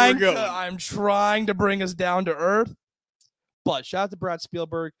trying to bring us down to earth. But shout out to Brad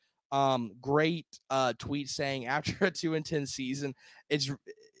Spielberg. Great tweet saying after a 2-10 season,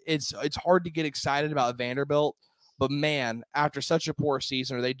 it's hard to get excited about Vanderbilt. But man, after such a poor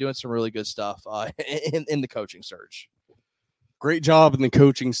season, are they doing some really good stuff in the coaching search? Great job in the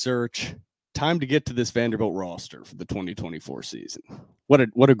coaching search. Time to get to this Vanderbilt roster for the 2024 season.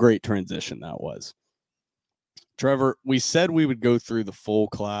 What a great transition that was. Trevor, we said we would go through the full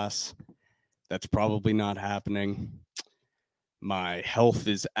class. That's probably not happening. My health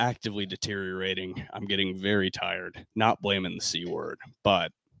is actively deteriorating. I'm getting very tired. Not blaming the C word,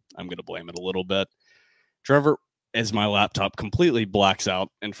 but I'm going to blame it a little bit. Trevor, as my laptop completely blacks out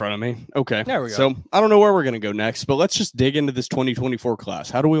in front of me. Okay. There we go. So I don't know where we're going to go next, but let's just dig into this 2024 class.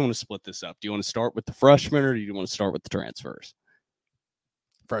 How do we want to split this up? Do you want to start with the freshmen or do you want to start with the transfers?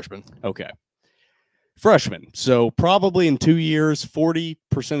 Freshman. Okay. Freshmen. So probably in 2 years, 40%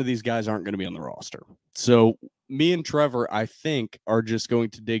 of these guys aren't going to be on the roster. So me and Trevor, I think, are just going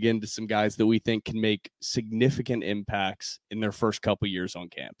to dig into some guys that we think can make significant impacts in their first couple years on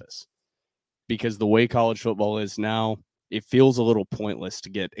campus. Because the way college football is now, it feels a little pointless to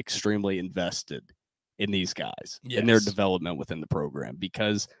get extremely invested in these guys and their development within the program.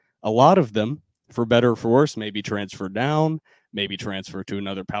 Because a lot of them, for better or for worse, maybe transfer down, maybe transfer to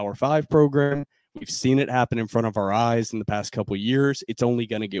another Power 5 program. We've seen it happen in front of our eyes in the past couple of years. It's only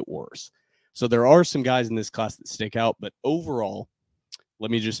going to get worse. So there are some guys in this class that stick out. But overall,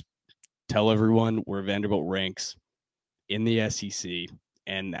 let me just tell everyone where Vanderbilt ranks in the SEC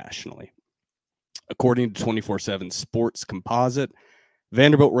and nationally. According to 24/7 Sports Composite,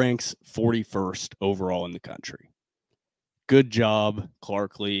 Vanderbilt ranks 41st overall in the country. Good job,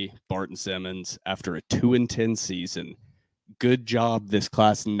 Clark Lee, Barton Simmons, after a 2-10 season. Good job, this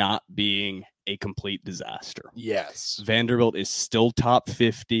class not being a complete disaster. Yes. Vanderbilt is still top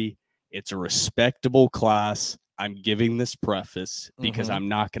 50. It's a respectable class. I'm giving this preface because I'm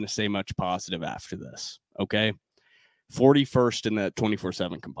not going to say much positive after this. Okay. 41st in the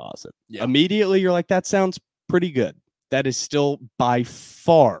 24/7 composite. Yeah. Immediately, you're like, that sounds pretty good. That is still by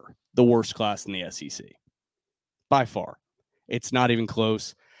far the worst class in the SEC. By far. It's not even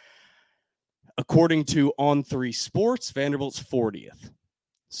close. According to On3 Sports, Vanderbilt's 40th.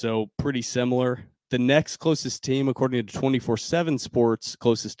 So pretty similar. The next closest team, according to 24/7 Sports,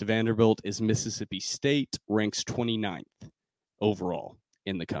 closest to Vanderbilt is Mississippi State, ranks 29th overall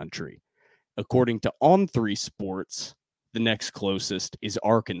in the country. According to On3 Sports, the next closest is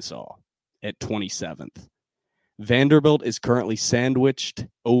Arkansas at 27th. Vanderbilt is currently sandwiched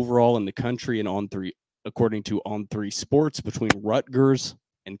overall in the country and on three, according to On Three Sports, between Rutgers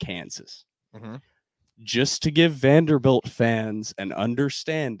and Kansas. Just to give Vanderbilt fans an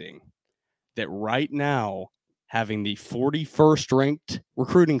understanding that right now, having the 41st ranked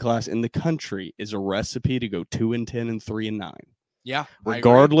recruiting class in the country is a recipe to go 2-10 and 3-9. Yeah.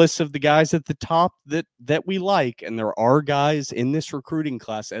 Regardless of the guys at the top that we like, and there are guys in this recruiting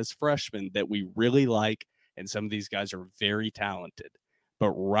class as freshmen that we really like, and some of these guys are very talented.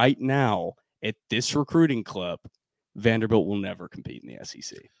 But right now, at this recruiting club, Vanderbilt will never compete in the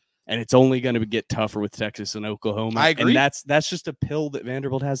SEC. And it's only going to get tougher with Texas and Oklahoma. I agree. And that's just a pill that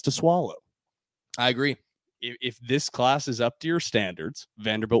Vanderbilt has to swallow. I agree. If this class is up to your standards,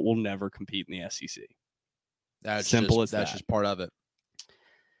 Vanderbilt will never compete in the SEC. That's Simple just, as that's that. just part of it.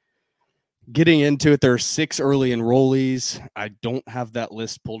 Getting into it, there are 6 early enrollees. I don't have that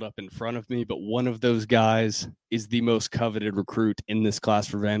list pulled up in front of me, but one of those guys is the most coveted recruit in this class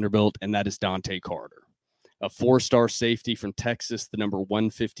for Vanderbilt, and that is Dante Carter, a 4-star safety from Texas, the number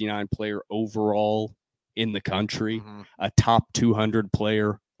 159 player overall in the country, a top 200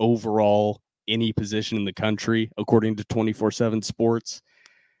 player overall, any position in the country, according to 24/7 Sports.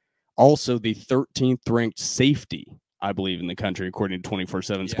 Also, the 13th ranked safety, I believe, in the country, according to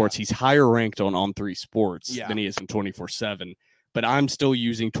 24/7 Sports. He's higher ranked on 3 Sports than he is in 24/7. But I'm still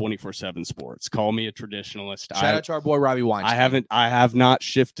using 24/7 Sports. Call me a traditionalist. Shout out to our boy Robbie Weinstein. I have not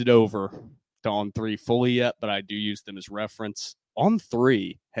shifted over to On 3 fully yet, but I do use them as reference. On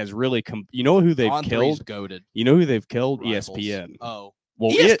 3 has really come. You know who they've killed? Goated. You know who they've killed? Rivals. ESPN. Oh,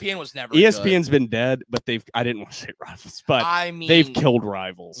 well, ESPN was never. ESPN's been dead, but I didn't want to say Rivals, but I mean, they've killed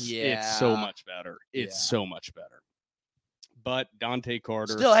Rivals. Yeah. It's so much better. It's so much better. But Dante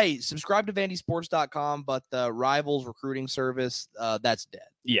Carter. Still, hey, subscribe to VandySports.com, but the Rivals recruiting service, that's dead.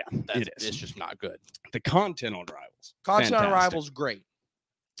 Yeah, it is. It's just not good. The content on Rivals. Content on fantastic. Rivals, great.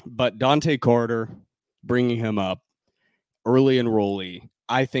 But Dante Carter, bringing him up, early enrollee,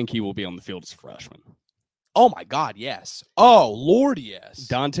 I think he will be on the field as a freshman. Oh, my God, yes. Oh, Lord, yes.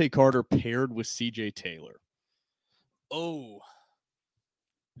 Dante Carter paired with CJ Taylor. Oh.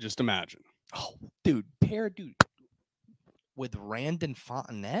 Just imagine. Oh, dude, with Randon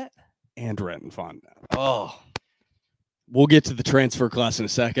Fontenette? And Renton Fontenette. Oh. We'll get to the transfer class in a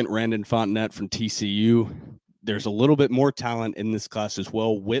second. Randon Fontenette from TCU. There's a little bit more talent in this class as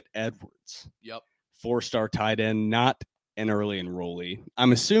well. Whit Edwards. Yep. 4-star tight end, not an early enrollee.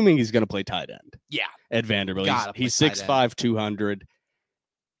 I'm assuming he's going to play tight end. Yeah. At Vanderbilt. He's play tight 6'5", 200.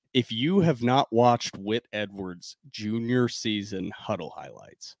 If you have not watched Whit Edwards' junior season huddle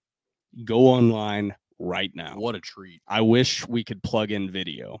highlights, go online right now. What a treat. I wish we could plug in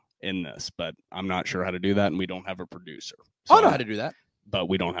video in this, but I'm not sure how to do that, and we don't have a producer. So, I know how to do that. But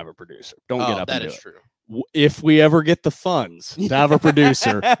we don't have a producer. Don't get up and do that is it. true. If we ever get the funds to have a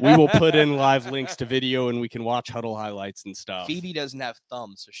producer, we will put in live links to video, and we can watch huddle highlights and stuff. Phoebe doesn't have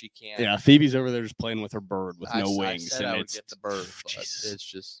thumbs, so she can't. Yeah, Phoebe's over there just playing with her bird with no wings. I said and I would it's get the bird, but Jesus. it's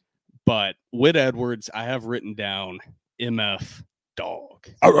just. But Whit Edwards, I have written down MF dog.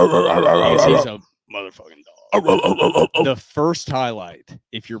 He's a motherfucking dog. The first highlight,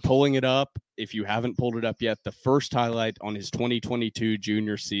 if you're pulling it up, if you haven't pulled it up yet, the first highlight on his 2022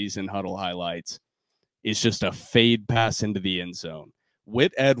 junior season huddle highlights is just a fade pass into the end zone.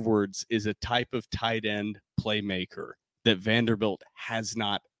 Whit Edwards is a type of tight end playmaker that Vanderbilt has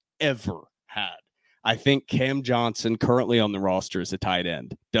not ever had. I think Cam Johnson, currently on the roster as a tight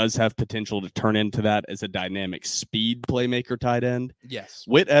end, does have potential to turn into that as a dynamic speed playmaker tight end. Yes.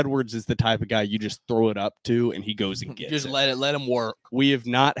 Whit Edwards is the type of guy you just throw it up to and he goes and gets Just it. let him work. We have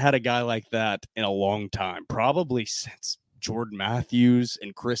not had a guy like that in a long time, probably since Jordan Matthews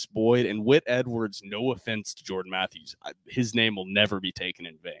and Chris Boyd. And Whit Edwards, no offense to Jordan Matthews, his name will never be taken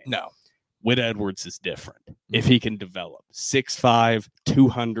in vain. No. Whit Edwards is different if he can develop. 6'5",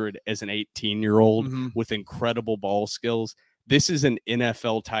 200 as an 18-year-old with incredible ball skills. This is an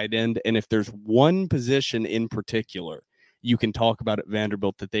NFL tight end, and if there's one position in particular you can talk about at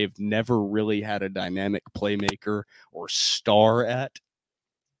Vanderbilt that they've never really had a dynamic playmaker or star at,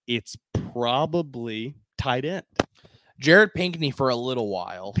 it's probably tight end. Jared Pinkney for a little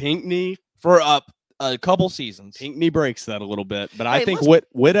while. Pinckney For a couple seasons. Pinckney breaks that a little bit, but I think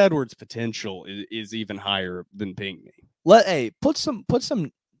Whit Edwards' potential is even higher than Pinckney. Put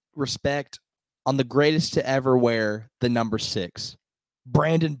some respect on the greatest to ever wear the number 6,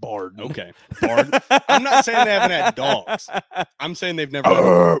 Brandon Barden. Okay, Barden. I'm not saying they haven't had dogs. I'm saying they've never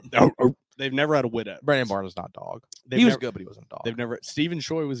had a Whit Edwards. Brandon Barden was not a dog. They've He was never- good, but he wasn't a dog. Stephen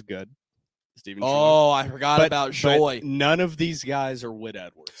Choi was good. Stephen Shoy. Oh, I forgot about Shoy. But none of these guys are Whit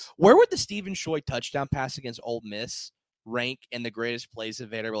Edwards. Where would the Stephen Shoy touchdown pass against Ole Miss rank in the greatest plays of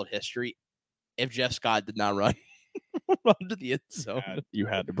Vanderbilt history if Jeff Scott did not run to the end zone? You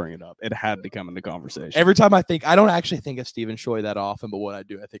had to bring it up. It had to come into conversation. Every time I don't actually think of Stephen Shoy that often, but when I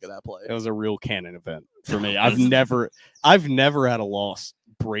do, I think of that play. It was a real canon event for me. I've never had a loss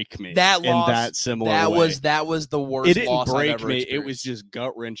break me That loss, in that similar that way. that was the worst. It didn't loss I've break ever me. It experienced. was just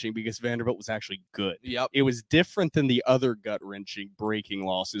gut wrenching because Vanderbilt was actually good. Yep. It was different than the other gut wrenching breaking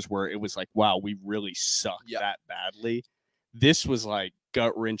losses where it was like, wow, we really sucked that badly. This was like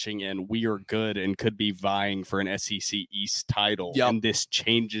gut wrenching and we are good and could be vying for an SEC East title. Yep. And this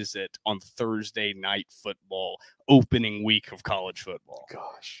changes it on Thursday night football, opening week of college football.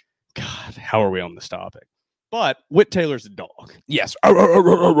 Gosh. God, how are we on this topic? But Whit Taylor's a dog. Yes.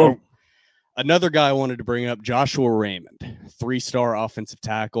 Another guy I wanted to bring up, Joshua Raymond, 3-star offensive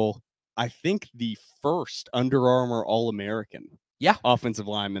tackle. I think the first Under Armour All-American offensive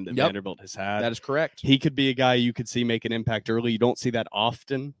lineman that Vanderbilt has had. That is correct. He could be a guy you could see make an impact early. You don't see that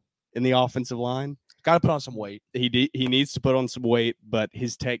often in the offensive line. Got to put on some weight. He needs to put on some weight, but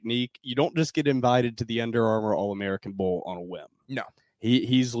his technique, you don't just get invited to the Under Armour All-American Bowl on a whim. No.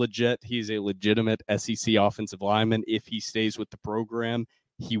 He's legit. He's a legitimate SEC offensive lineman. If he stays with the program,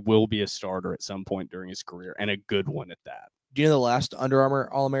 he will be a starter at some point during his career, and a good one at that. Do you know the last Under Armour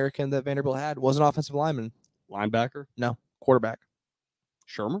All-American that Vanderbilt had was an offensive lineman? Linebacker? No, quarterback.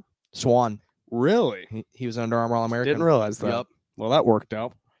 Shermer? Swan. Really? He was an Under Armour All-American. Didn't realize that. Yep. Well, that worked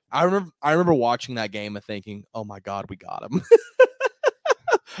out. I remember watching that game and thinking, "Oh my God, we got him."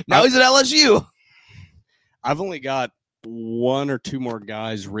 Now he's at LSU. I've only got one or two more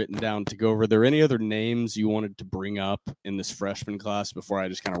guys written down to go over. Are there any other names you wanted to bring up in this freshman class before I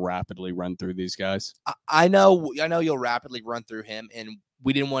just kind of rapidly run through these guys? I know you'll rapidly run through him, and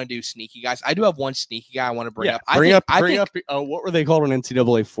we didn't want to do sneaky guys. I do have one sneaky guy I want to bring up. Bring up. What were they called on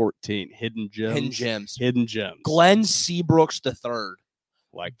NCAA 14? Hidden gems. Hidden gems. Glenn Seabrooks III.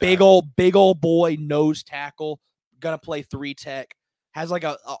 Like big old boy, nose tackle, gonna play 3 tech. Has like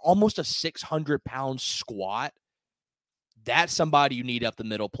almost a 600-pound squat. That's somebody you need up the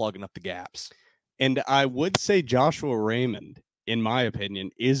middle, plugging up the gaps. And I would say Joshua Raymond, in my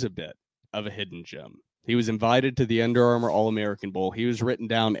opinion, is a bit of a hidden gem. He was invited to the Under Armour All-American Bowl. He was written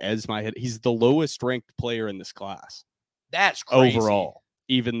down as he's the lowest ranked player in this class. That's crazy. Overall.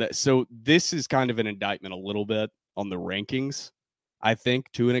 So this is kind of an indictment a little bit on the rankings, I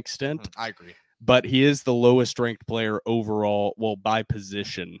think, to an extent. I agree. But he is the lowest ranked player overall, well, by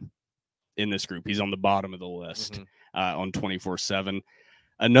position in this group. He's on the bottom of the list. On 24/7.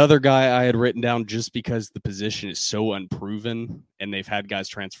 Another guy I had written down just because the position is so unproven and they've had guys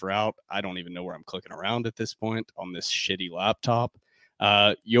transfer out. I don't even know where I'm clicking around at this point on this shitty laptop.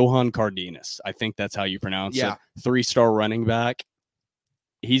 Johan Cardenas. I think that's how you pronounce it. 3-star running back.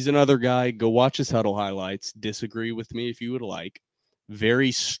 He's another guy. Go watch his Huddle highlights. Disagree with me if you would like.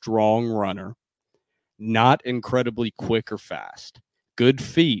 Very strong runner. Not incredibly quick or fast. Good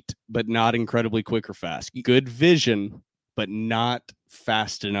feet, but not incredibly quick or fast. Good vision, but not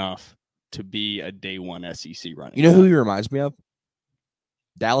fast enough to be a day one SEC running. You know who he reminds me of?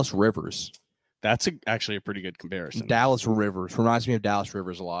 Dallas Rivers. That's actually a pretty good comparison. Dallas Rivers reminds me of Dallas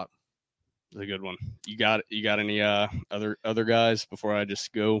Rivers a lot. It's a good one. You got any other guys before I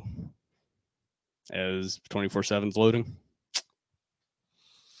just go as 24/7's loading?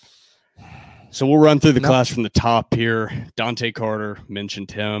 So we'll run through the class from the top here. Dante Carter,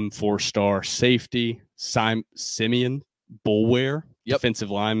 mentioned him, 4-star safety. Simeon Boulware, defensive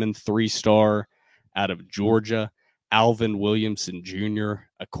lineman, 3-star out of Georgia. Alvin Williamson Jr.,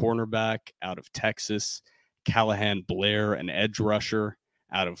 a cornerback out of Texas. Callahan Blair, an edge rusher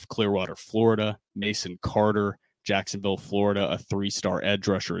out of Clearwater, Florida. Mason Carter, Jacksonville, Florida, a 3-star edge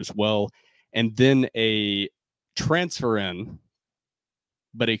rusher as well. And then a transfer in,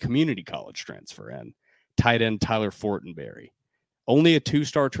 but a community college transfer in, tight end Tyler Fortenberry. Only a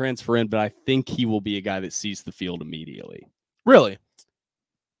 2-star transfer in, but I think he will be a guy that sees the field immediately. Really?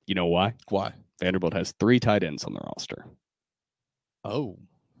 You know why? Why? Vanderbilt has 3 tight ends on their roster. Oh.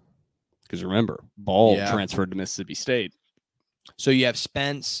 Because remember, Ball transferred to Mississippi State. So you have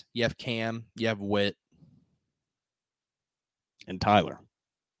Spence, you have Cam, you have Witt. And Tyler.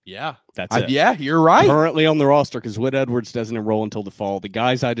 Yeah. That's it. Yeah, you're right. Currently on the roster, because Whit Edwards doesn't enroll until the fall. The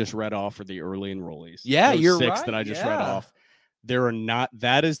guys I just read off are the early enrollees. Yeah, Those you're 6 right. that I just read off.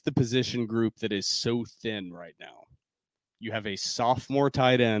 That is the position group that is so thin right now. You have a sophomore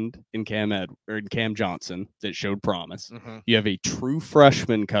tight end in Cam Johnson that showed promise. Mm-hmm. You have a true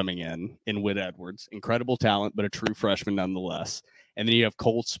freshman coming in Whit Edwards. Incredible talent, but a true freshman nonetheless. And then you have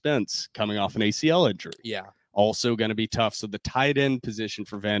Cole Spence coming off an ACL injury. Yeah. Also going to be tough. So the tight end position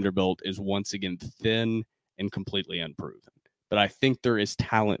for Vanderbilt is once again thin and completely unproven. But I think there is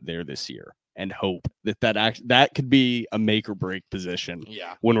talent there this year, and hope that could be a make or break position.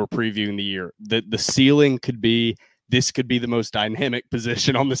 Yeah. When we're previewing the year, the ceiling could be this could be the most dynamic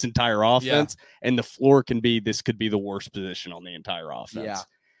position on this entire offense, and the floor can be this could be the worst position on the entire offense. Yeah.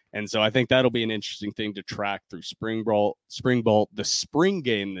 And so I think that'll be an interesting thing to track through spring ball. The spring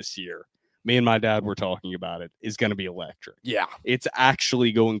game this year, me and my dad were talking about it, is going to be electric. Yeah. It's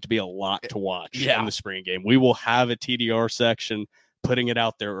actually going to be a lot to watch in the spring game. We will have a TDR section putting it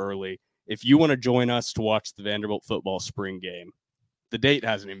out there early. If you want to join us to watch the Vanderbilt football spring game, the date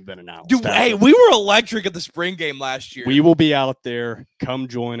hasn't even been announced. Dude, hey, we were electric at the spring game last year. We will be out there. Come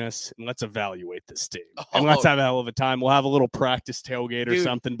join us, and let's evaluate this team. And let's have a hell of a time. We'll have a little practice tailgate or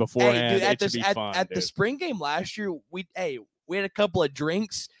something beforehand. Dude, it should be fun. At the spring game last year, we had a couple of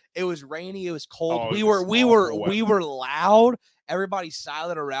drinks. It was rainy. It was cold. We were loud. Everybody's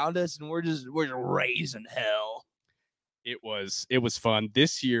silent around us, and we're just raising hell. It was fun.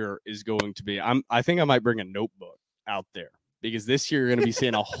 This year is going to be. I think I might bring a notebook out there, because this year you're going to be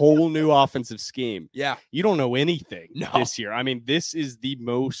seeing a whole new offensive scheme. Yeah. You don't know anything No. this year. I mean, this is the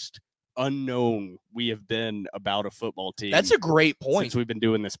most unknown we have been about a football team. That's a great point. Since we've been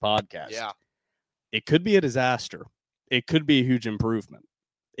doing this podcast. Yeah. It could be a disaster. It could be a huge improvement.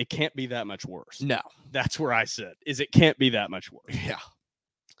 It can't be that much worse. No. That's where I sit, is it can't be that much worse. Yeah.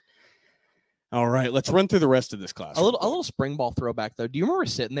 All right, let's run through the rest of this class. A little spring ball throwback, though. Do you remember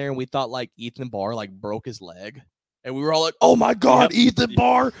sitting there and we thought, like, Ethan Barr, like, broke his leg? And we were all like, oh, my God, Ethan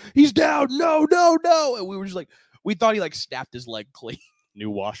Barr, he's down. No. And we were just like, we thought he, like, snapped his leg clean. New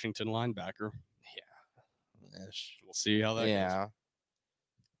Washington linebacker. Yeah. We'll see how that goes.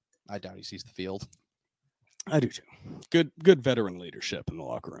 I doubt he sees the field. I do too. Good veteran leadership in the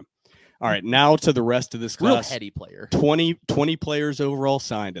locker room. All right, now to the rest of this Real class. heady player. 20 players overall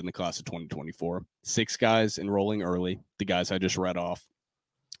signed in the class of 2024. 6 guys enrolling early, the guys I just read off.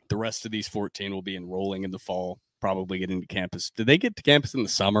 The rest of these 14 will be enrolling in the fall, probably getting to campus. Did they get to campus in the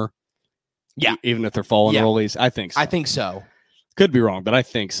summer? Yeah. Even if they're fall enrollees? I think so. I think so. Could be wrong, but I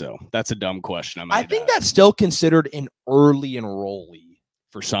think so. That's a dumb question. I think that's still considered an early enrollee.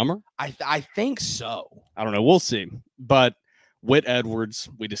 For summer? I think so. I don't know. We'll see. But Whit Edwards,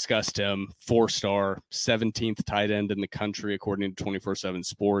 we discussed him, 4-star, 17th tight end in the country, according to 24/7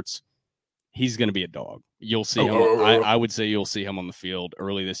 Sports. He's going to be a dog. You'll see him. I would say you'll see him on the field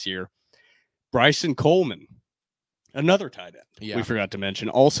early this year. Bryson Coleman, another tight end. We forgot to mention,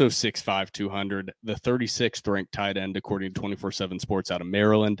 also 6'5", 200, the 36th ranked tight end, according to 24/7 Sports out of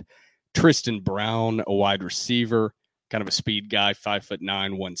Maryland. Tristan Brown, a wide receiver, kind of a speed guy, 5'9",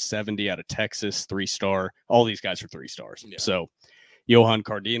 170 out of Texas, 3-star. All these guys are 3 stars. Yeah. So Johan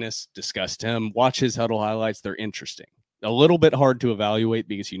Cardenas, discussed him. Watch his huddle highlights. They're interesting. A little bit hard to evaluate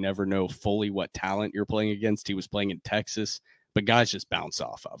because you never know fully what talent you're playing against. He was playing in Texas, but guys just bounce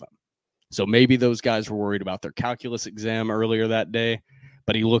off of him. So maybe those guys were worried about their calculus exam earlier that day,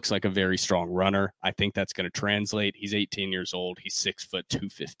 but he looks like a very strong runner. I think that's going to translate. He's 18 years old. He's 6 foot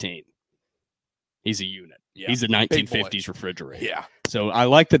 215. He's a unit. Yeah. He's a 1950s refrigerator. Yeah. So I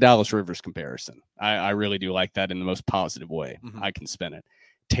like the Dallas Rivers comparison. I really do like that in the most positive way. Mm-hmm. I can spin it.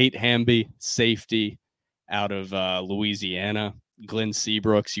 Tate Hamby, safety out of Louisiana. Glenn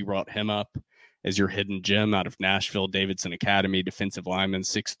Seabrooks, you brought him up as your hidden gem out of Nashville Davidson Academy, defensive lineman,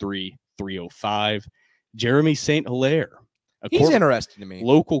 6'3", 305. Jeremy St. Hilaire. He's interesting to me.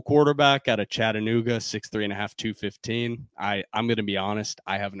 Local quarterback out of Chattanooga, 6'3.5", 215. I'm going to be honest.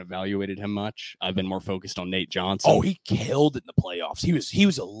 I haven't evaluated him much. I've been more focused on Nate Johnson. Oh, he killed it in the playoffs. He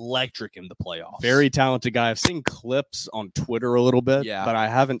was electric in the playoffs. Very talented guy. I've seen clips on Twitter a little bit, but I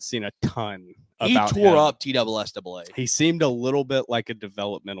haven't seen a ton about him. He tore up TSSAA. He seemed a little bit like a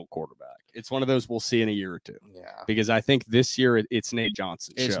developmental quarterback. It's one of those we'll see in a year or two. Yeah. Because I think this year it's Nate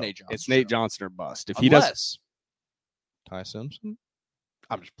Johnson. It's Nate Johnson. It's Nate Johnson or bust. If he does. Ty Simpson?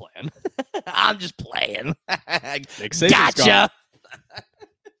 I'm just playing. I'm just playing. Gotcha.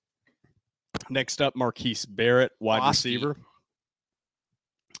 Next up, Marquise Barrett, wide receiver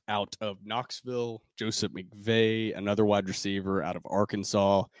out of Knoxville. Joseph McVay, another wide receiver out of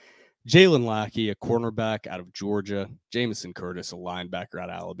Arkansas. Jalen Lackey, a cornerback out of Georgia. Jamison Curtis, a linebacker out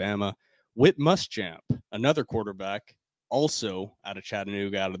of Alabama. Whit Muschamp, another quarterback, also out of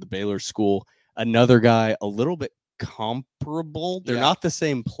Chattanooga, out of the Baylor School. Another guy a little bit comparable. They're not the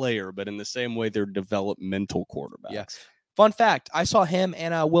same player, but in the same way, they're developmental quarterbacks. Yeah. Fun fact, I saw him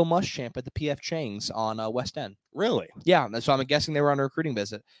and Will Muschamp at the PF Chang's on West End. Really? Yeah, so I'm guessing they were on a recruiting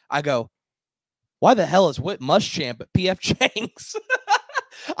visit. I go, why the hell is Whit Muschamp at PF Chang's?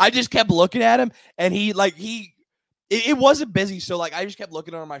 I just kept looking at him, and it wasn't busy, so like I just kept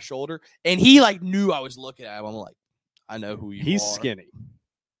looking over my shoulder, and he like knew I was looking at him. I'm like, I know who you He's are. skinny.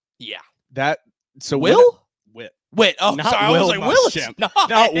 Yeah. So Will? Whit. Oh, Not sorry. I Will was like, Willis. Muschamp. Not,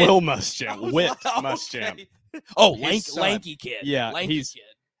 Not Will I Muschamp. was Whit like, okay. Muschamp. Oh, His son. lanky kid. Yeah, lanky he's- kid.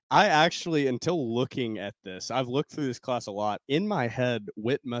 I actually, until looking at this, I've looked through this class a lot. In my head,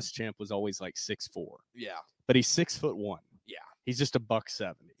 Whit Muschamp was always like 6'4", Yeah. but he's 6'1". Yeah. He's just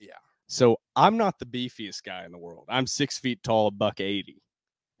 $170. Yeah. So I'm not the beefiest guy in the world. I'm 6 feet tall, $180,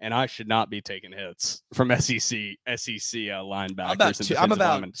 and I should not be taking hits from SEC linebackers. I'm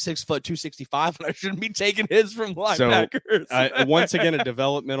about 6 foot 265, and I shouldn't be taking his from linebackers. Once again, a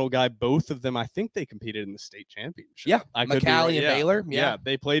developmental guy. Both of them, I think they competed in the state championship. Yeah, I could be McCallie right. and Yeah. Baylor. Yeah,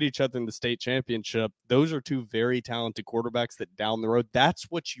 they played each other in the state championship. Those are two very talented quarterbacks that down the road, that's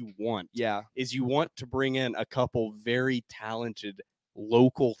what you want. Yeah. Is you want to bring in a couple very talented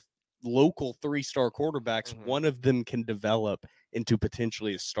local 3-star quarterbacks. Mhm. One of them can develop into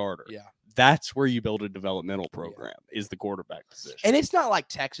potentially a starter. Yeah. That's where you build a developmental program, is the quarterback position. And it's not like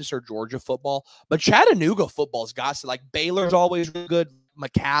Texas or Georgia football, but Chattanooga football's got to, like, Baylor's always really good.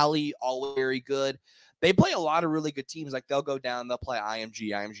 McCallie, always very good. They play a lot of really good teams. Like, they'll go down, they'll play IMG.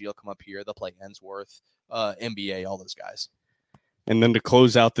 IMG will come up here. They'll play Ensworth, NBA, all those guys. And then to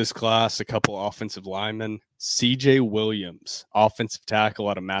close out this class, a couple offensive linemen. CJ Williams, offensive tackle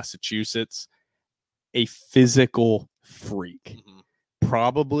out of Massachusetts, a physical freak. Mm-hmm.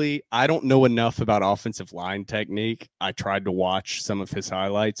 Probably, I don't know enough about offensive line technique. I tried to watch some of his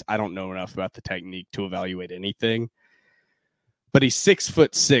highlights. I don't know enough about the technique to evaluate anything. But he's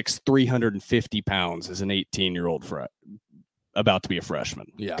 6'6", 350 pounds as an 18-year-old about to be a freshman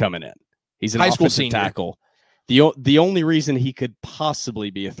coming in. He's an high school offensive senior. tackle. The only reason he could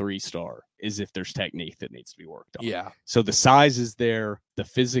possibly be a 3-star is if there's technique that needs to be worked on. Yeah. So the size is there, the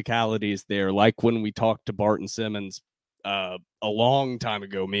physicality is there. Like when we talked to Barton Simmons a long time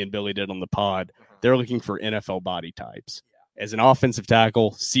ago, me and Billy did on the pod, they're looking for NFL body types. As an offensive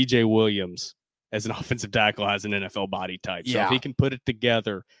tackle, CJ Williams, as an offensive tackle, has an NFL body type. So if he can put it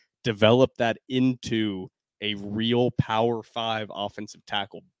together, develop that into a real Power 5 offensive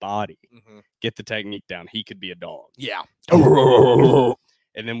tackle body, get the technique down, he could be a dog. Yeah.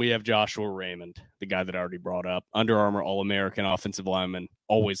 And then we have Joshua Raymond, the guy that I already brought up, Under Armour All-American offensive lineman.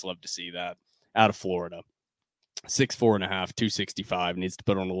 Always love to see that. Out of Florida. 6'4.5", 265, needs to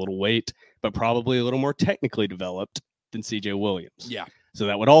put on a little weight, but probably a little more technically developed than CJ Williams. Yeah. So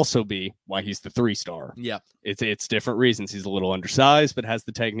that would also be why he's the 3-star. Yeah. It's different reasons. He's a little undersized, but has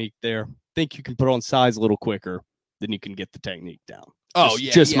the technique there. Think you can put on size a little quicker than you can get the technique down.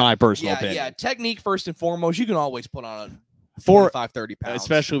 Just my personal opinion. Yeah, technique first and foremost. You can always put on a For 25, 30 pounds.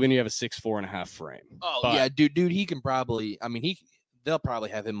 especially when you have a 6'4.5" frame. Oh, But- yeah, dude, he can probably, I mean, they'll probably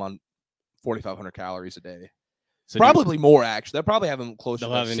have him on 4,500 calories a day. So Probably more, actually. They'll probably have him closer they'll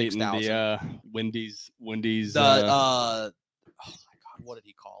to have eaten 6,000. the Wendy's. Oh my God, what did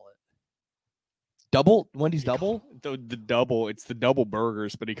he call it? Double? Wendy's double? The double. It's the double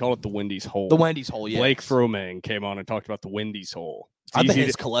burgers, but he called it the Wendy's hole. The Wendy's hole, yeah. Blake Froman came on and talked about the Wendy's hole. It's I bet easy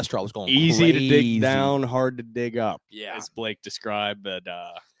his to- cholesterol was going easy to crazy. dig down, hard to dig up. Yeah. As Blake described, but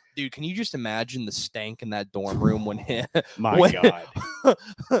Dude, can you just imagine the stank in that dorm room when my when, God.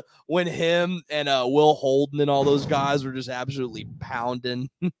 when him and Will Holden and all those guys were just absolutely pounding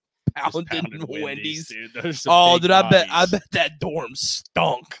Just pounding Wendy's. dude. Those are some Oh, big dude, I bodies. bet that dorm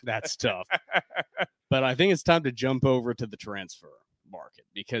stunk. That's tough. But I think it's time to jump over to the transfer market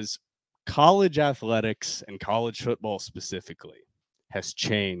because college athletics and college football specifically has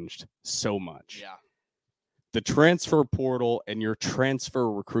changed so much. Yeah. The transfer portal and your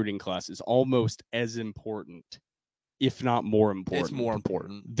transfer recruiting class is almost as important, if not more important. It's more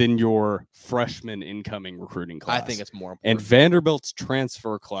important. than your freshman incoming recruiting class. I think it's more important. And Vanderbilt's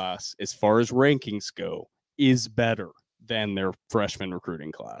transfer class, as far as rankings go, is better than their freshman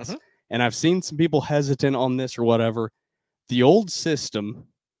recruiting class. Mhm. And I've seen some people hesitant on this or whatever. The old system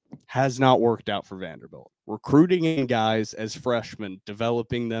has not worked out for Vanderbilt. Recruiting in guys as freshmen,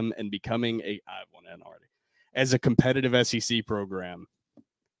 developing them, and becoming as a competitive SEC program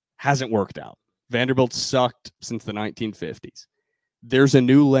hasn't worked out. Vanderbilt sucked since the 1950s. There's a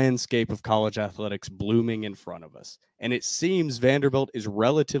new landscape of college athletics blooming in front of us. And it seems Vanderbilt is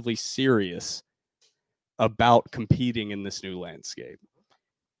relatively serious about competing in this new landscape.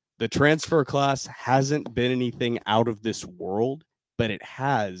 The transfer class hasn't been anything out of this world, but it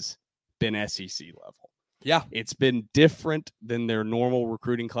has been SEC level. Yeah. It's been different than their normal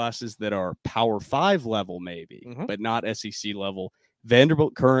recruiting classes that are Power 5 level maybe, Mhm. but not SEC level.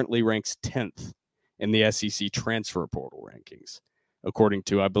 Vanderbilt currently ranks 10th in the SEC transfer portal rankings. According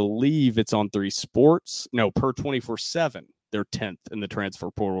to, I believe it's on 3 Sports. No, per 24/7, they're 10th in the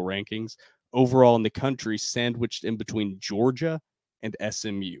transfer portal rankings. Overall in the country, sandwiched in between Georgia and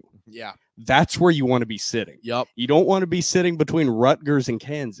SMU. Yeah. That's where you want to be sitting. Yep. You don't want to be sitting between Rutgers and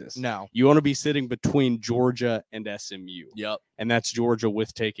Kansas. No. You want to be sitting between Georgia and SMU. Yep. And that's Georgia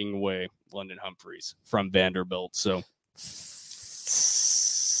with taking away London Humphreys from Vanderbilt. So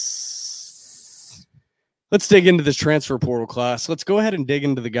let's dig into this transfer portal class. Let's go ahead and dig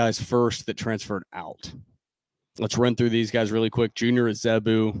into the guys first that transferred out. Let's run through these guys really quick. Junior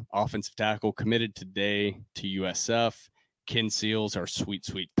Azebu, offensive tackle, committed today to USF. Ken Seals, our sweet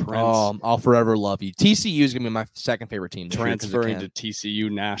prince. I'll forever love you. TCU is going to be my second favorite team. Transferring to TCU.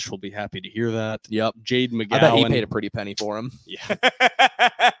 Nash will be happy to hear that. Yep. Jade McGowan. I bet he paid a pretty penny for him. Yeah.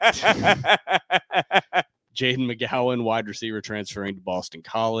 Jaden McGowan, wide receiver, transferring to Boston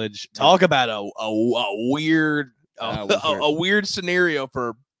College. Talk about a weird a weird scenario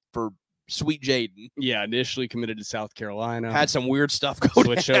for sweet Jaden. Yeah, initially committed to South Carolina. Had some weird stuff go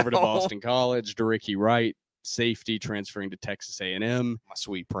Switched down. over to Boston College. Dericky Wright, safety, transferring to Texas A&M. My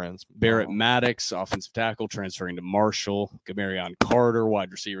sweet prince. Barrett Maddox, offensive tackle, transferring to Marshall. Gamarion Carter,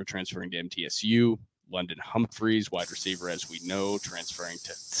 wide receiver, transferring to MTSU. London Humphreys, wide receiver, as we know, transferring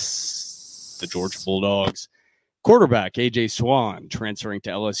to the Georgia Bulldogs. Quarterback, A.J. Swan, transferring to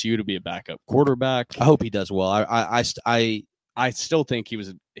LSU to be a backup quarterback. I hope he does well. I still think he's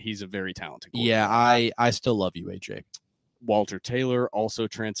a very talented quarterback. Yeah, I still love you, AJ. Walter Taylor also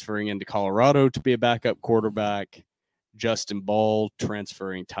transferring into Colorado to be a backup quarterback. Justin Ball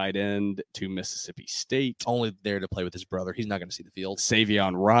transferring tight end to Mississippi State. Only there to play with his brother. He's not going to see the field.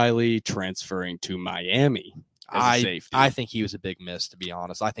 Savion Riley transferring to Miami as a safety. I think he was a big miss, to be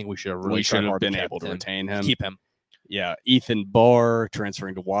honest. I think we should have really tried hard been to able to retain him. Keep him. Yeah, Ethan Barr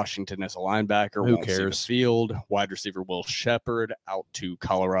transferring to Washington as a linebacker. Who won't see the cares? field. Wide receiver Will Shepard out to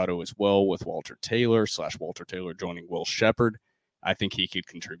Colorado as well with Walter Taylor joining Will Shepard. I think he could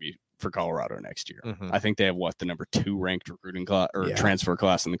contribute for Colorado next year. Mhm. I think they have the number 2 ranked recruiting class or Yeah. transfer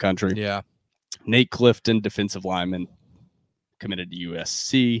class in the country. Yeah. Nate Clifton, defensive lineman, committed to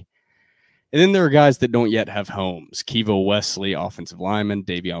USC. And then there are guys that don't yet have homes. Kevo Wesley, offensive lineman.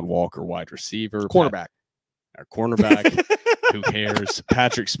 Davion Walker, wide receiver. Cornerback. Our cornerback. Who cares?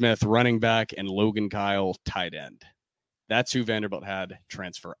 Patrick Smith, running back, and Logan Kyle, tight end. That's who Vanderbilt had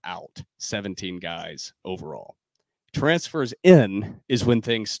transfer out. 17 guys overall. Transfers in is when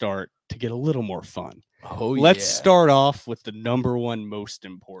things start to get a little more fun. Oh, Let's start off with the number 1 most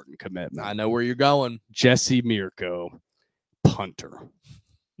important commitment. I know where you're going. Jesse Mirko, punter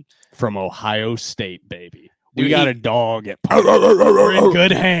from Ohio State, baby. We Dude, got a dog at punter. We're in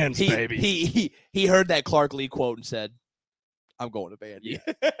good hands, baby. He heard that Clark Lee quote and said, "I'm going to Vandy."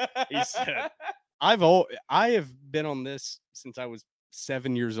 He said, I have been on this since I was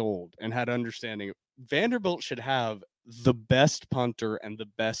 7 years old and had understanding. Vanderbilt should have the best punter and the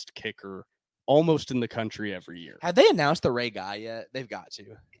best kicker almost in the country every year. Have they announced the Ray Guy yet? They've got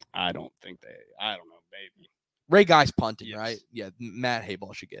to. I don't know, maybe. Ray Guy's punting, Yes. right? Yeah, Matt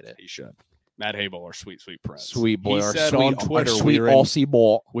Hayball should get it. He should. Matt Hayball, our sweet prince. Sweet boy, He our said sweet, on Twitter, our sweet we Aussie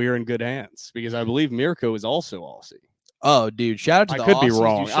ball. are in good hands because I believe Mirko is also Aussie. Oh, dude! Shout out to I the could be Aussies,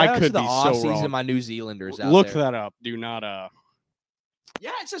 wrong. dude. Shout I out could to the be so Aussies wrong. and my New Zealanders out Look there. that up. Do not. Yeah,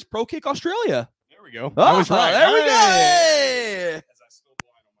 it says Pro Kick Australia. There we go. Oh, I was right. There we go. Hey! Hey! As I spill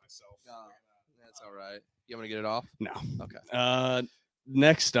wine on myself. That's all right. You want to get it off? No. Okay.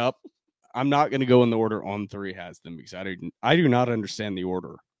 Next up, I'm not going to go in the order On 3 has them because I do not understand the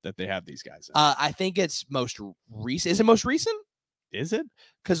order that they have these guys in. I think it's most recent. Is it most recent? Is it?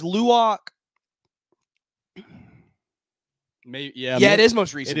 Because Luwak. Maybe. Yeah, it is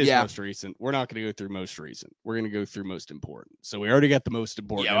most recent. It is yeah. most recent. We're not going to go through most recent. We're going to go through most important. So we already got the most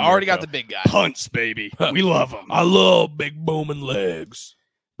important. Yeah, in I already there, got so the big guy. punch, baby. We love them. I love big booming legs.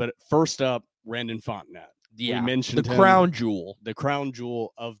 But first up, Brandon Fontenot. Yeah, We mentioned the him. crown jewel. The crown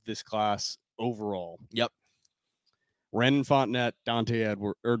jewel of this class overall. Yep. Brandon Fontenot,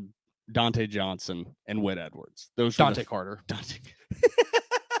 Dante Johnson, and Whit Edwards. Those were Dante Carter. Dante.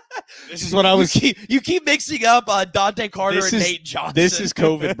 This is what I was. You keep mixing up Dante Carter This and is- Nate Johnson. This is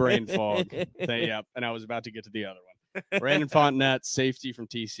COVID brain fog. Yep. And I was about to get to the other one. Brandon Fontenot, safety from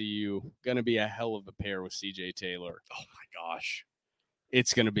TCU, gonna be a hell of a pair with CJ Taylor. Oh my gosh.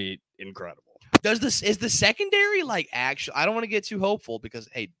 It's gonna be incredible. Is the secondary actually? I don't want to get too hopeful because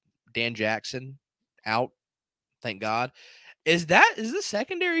hey, Dan Jackson out, thank God. Is the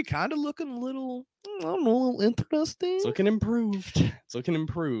secondary kind of looking a little, I don't know, a little interesting? It's looking improved. It's looking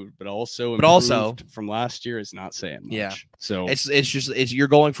improved, but also from last year is not saying much. Yeah. So it's you're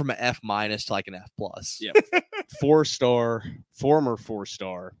going from an F- to like an F+. Yeah. 4-star, former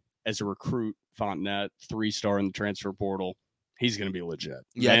 4-star as a recruit, Fontenette, 3-star in the transfer portal. He's going to be legit.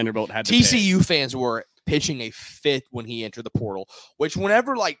 Yeah. Vanderbilt had to TCU fans were pitching a fit when he entered the portal, which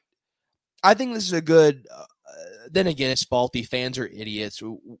whenever, like, I think this is a good, then again, it's faulty. Fans are idiots.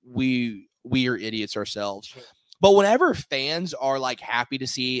 We are idiots ourselves. But whenever fans are like happy to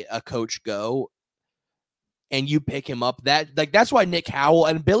see a coach go and you pick him up, that's why Nick Howell,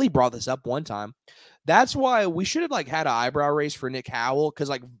 and Billy brought this up one time. That's why we should have like had an eyebrow raise for Nick Howell, because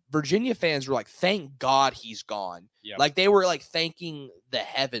like Virginia fans were like, thank God he's gone. Yep. Like they were like thanking the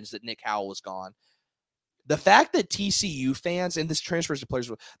heavens that Nick Howell was gone. The fact that TCU fans, and this transfers to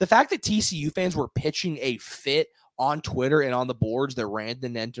players, the fact that TCU fans were pitching a fit on Twitter and on the boards that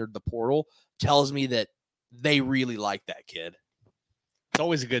Randon entered the portal tells me that they really like that kid. It's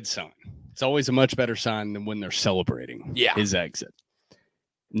always a good sign. It's always a much better sign than when they're celebrating his exit.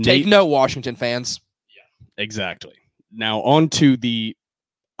 Take note, Washington fans. Yeah, exactly. Now on to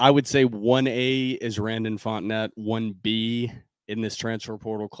I would say 1A is Randon Fontenette, 1B in this transfer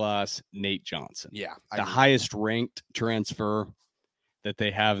portal class, Nate Johnson. Yeah. The highest ranked transfer that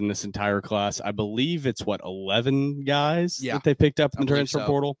they have in this entire class. I believe it's 11 guys that they picked up in the transfer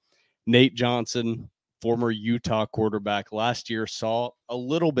portal. Nate Johnson, former Utah quarterback, last year saw a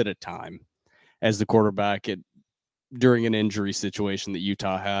little bit of time as the quarterback during an injury situation that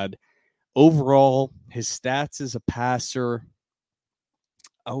Utah had. Overall, his stats as a passer,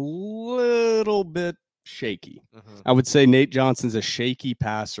 a little bit shaky. I would say Nate Johnson's a shaky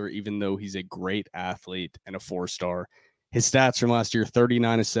passer, even though he's a great athlete and a 4-star. His stats from last year,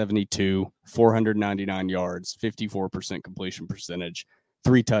 39-72, 499 yards, 54% completion percentage,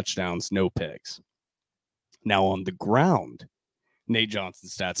 3 touchdowns, no picks. Now on the ground, Nate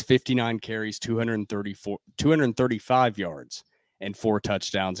Johnson's stats, 59 carries, 235 yards, and 4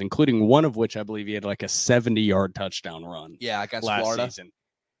 touchdowns, including one of which I believe he had like a 70-yard touchdown run. Yeah, against last Florida season.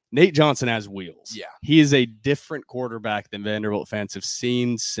 Nate Johnson has wheels. Yeah. He is a different quarterback than Vanderbilt fans have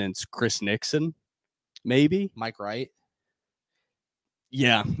seen since Chris Nixon, maybe. Mike Wright.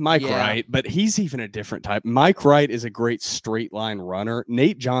 Yeah, Mike Wright, but he's even a different type. Mike Wright is a great straight line runner.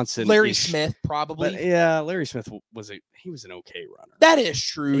 Nate Johnson, Larry Smith, probably. Larry Smith was an okay runner. That is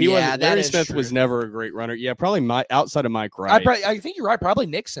true. Larry Smith was never a great runner. Yeah, probably outside of Mike Wright. I think you're right. Probably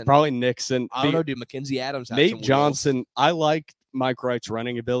Nixon. I don't know. Dude, Mackenzie Adams. Nate Johnson. I like Mike Wright's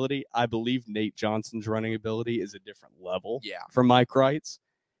running ability. I believe Nate Johnson's running ability is a different level. Yeah. From Mike Wright's.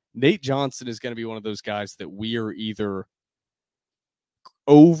 Nate Johnson is going to be one of those guys that we are either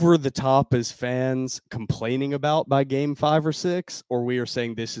over the top as fans complaining about by game 5 or 6, or we are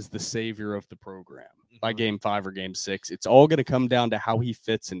saying this is the savior of the program by game 5 or game 6. It's all going to come down to how he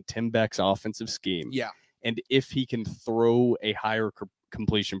fits in Tim Beck's offensive scheme. Yeah. And if he can throw a higher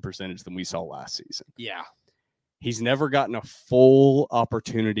completion percentage than we saw last season. Yeah. He's never gotten a full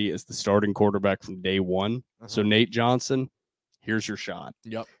opportunity as the starting quarterback from day one. So Nate Johnson, here's your shot.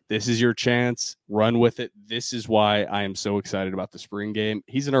 Yep. This is your chance. Run with it. This is why I am so excited about the spring game.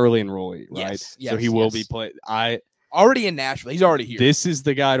 He's an early enrollee, right? So he will be played. Already in Nashville. He's already here. This is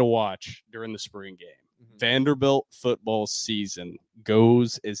the guy to watch during the spring game. Vanderbilt football season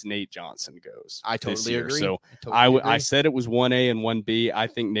goes as Nate Johnson goes. I totally agree. So I said it was 1A and 1B. I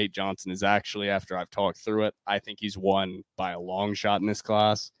think Nate Johnson is actually, after I've talked through it, I think he's won by a long shot in this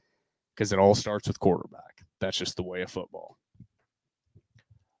class because it all starts with quarterback. That's just the way of football.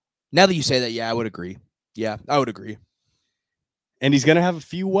 Now that you say that, I would agree. Yeah, I would agree. And he's going to have a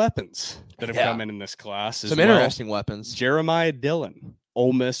few weapons that have come in this class. Some interesting weapons. Jeremiah Dillon,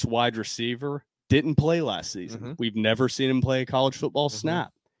 Ole Miss wide receiver, didn't play last season. We've never seen him play a college football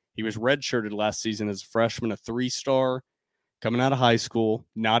snap. He was redshirted last season as a freshman, a 3-star, coming out of high school,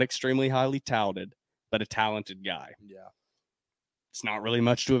 not extremely highly touted, but a talented guy. Yeah. It's not really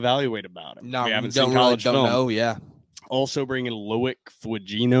much to evaluate about him. No, we haven't seen college film. Know, yeah. Also bringing Loic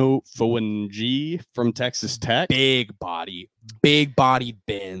Fuengi from Texas Tech. Big body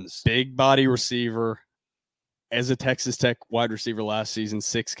bends. Big body receiver. As a Texas Tech wide receiver last season,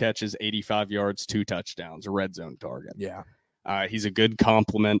 6 catches, 85 yards, 2 touchdowns, a red zone target. Yeah. He's a good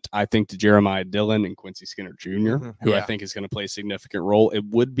complement, I think, to Jeremiah Dillon and Quincy Skinner Jr., who I think is going to play a significant role. It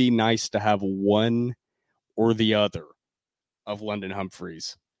would be nice to have one or the other of London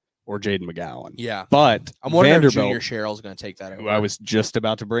Humphreys or Jaden McGowan. Yeah. But I'm wondering if Vanderbilt, Junior Sherrill's going to take that over. who I was just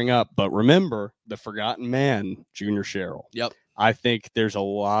about to bring up. But remember, the forgotten man, Junior Sherrill. Yep. I think there's a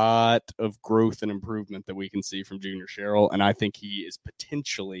lot of growth and improvement that we can see from Junior Sherrill, and I think he is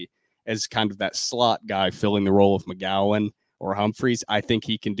potentially, as kind of that slot guy filling the role of McGowan or Humphreys, I think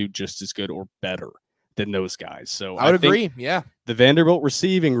he can do just as good or better than those guys. So I would think agree. Yeah. the Vanderbilt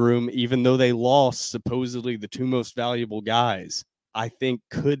receiving room, even though they lost supposedly the two most valuable guys, I think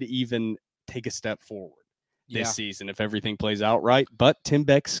could even take a step forward this season if everything plays out right. But Tim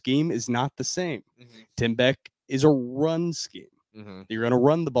Beck's scheme is not the same. Tim Beck is a run scheme. You're going to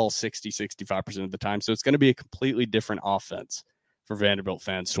run the ball 65% of the time. So it's going to be a completely different offense for Vanderbilt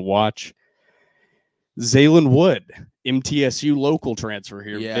fans to watch. Zaylen Wood, MTSU local transfer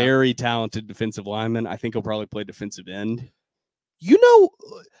here. Yeah. Very talented defensive lineman. I think he'll probably play defensive end. You know,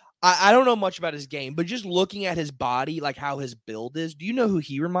 I don't know much about his game, but just looking at his body, like how his build is, do you know who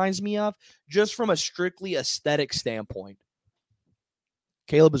he reminds me of? Just from a strictly aesthetic standpoint.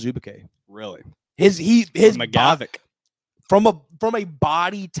 Caleb Azubike. Really? His McGavick. From a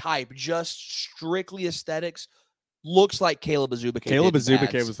body type, just strictly aesthetics, looks like Caleb Azubike. Caleb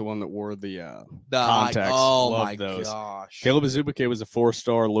Azubike was the one that wore the contacts. Oh Love my those. gosh. Caleb Azubike was a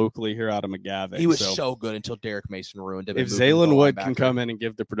 4-star locally here out of McGavick. He was so good until Derek Mason ruined him. If Zaylen Wood can come in and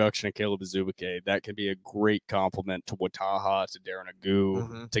give the production of Caleb Azubike, that could be a great compliment to Wataha, to Darren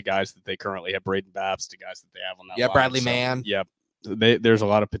Agu, to guys that they currently have, Braden Babs, to guys that they have on that line. Bradley Mann. Yep. There's a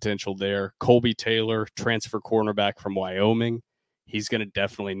lot of potential there. Colby Taylor, transfer cornerback from Wyoming. He's going to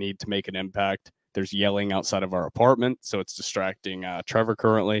definitely need to make an impact. There's yelling outside of our apartment, so it's distracting Trevor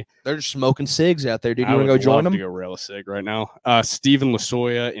currently. They're just smoking cigs out there, dude. You want to go join them? I would love to go rail a cig right now. Stephen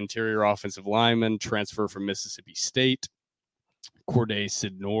Lasoya, interior offensive lineman, transfer from Mississippi State. Corday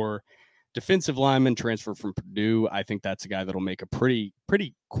Sidnor, defensive lineman, transfer from Purdue. I think that's a guy that'll make a pretty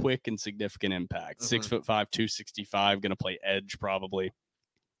quick and significant impact. 6'5", 265, going to play edge probably.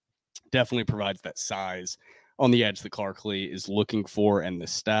 Definitely provides that size on the edge that Clark Lee is looking for, and the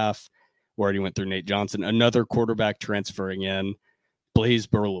staff. We already went through Nate Johnson. Another quarterback transferring in, Blaze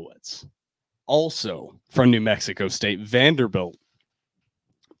Berlowitz, also from New Mexico State. Vanderbilt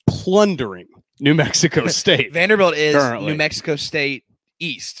plundering New Mexico State. Vanderbilt is currently New Mexico State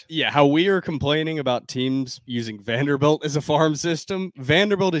East. Yeah, how we are complaining about teams using Vanderbilt as a farm system,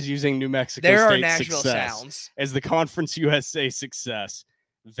 Vanderbilt is using New Mexico State Nashville success sounds. as the Conference USA success.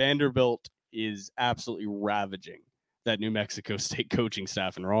 Vanderbilt is absolutely ravaging that New Mexico State coaching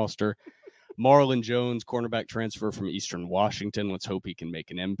staff and roster. Marlon Jones, cornerback transfer from Eastern Washington. Let's hope he can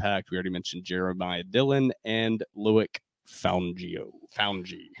make an impact. We already mentioned Jeremiah Dillon and Loic Foungie.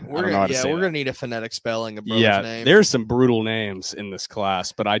 We're gonna need a phonetic spelling of brother's name. There's some brutal names in this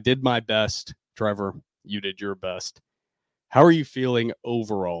class, but I did my best. Trevor, you did your best. How are you feeling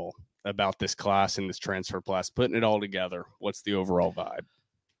overall about this class and this transfer class? Putting it all together, what's the overall vibe?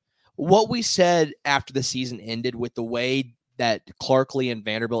 What we said after the season ended, with the way that Clark Lee and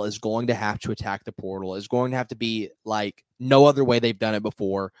Vanderbilt is going to have to attack the portal, is going to have to be like no other way they've done it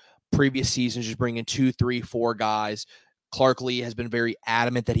before. Previous seasons, just bringing 2, 3, 4 guys. Clark Lee has been very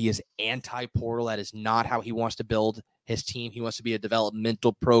adamant that he is anti-portal. That is not how he wants to build his team. He wants to be a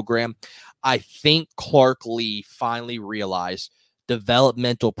developmental program. I think Clark Lee finally realized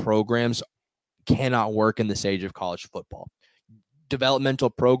developmental programs cannot work in this age of college football. Developmental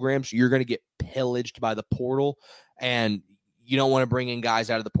programs, you're going to get pillaged by the portal, and you don't want to bring in guys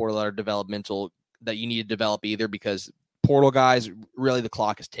out of the portal that are developmental that you need to develop either, because portal guys, really the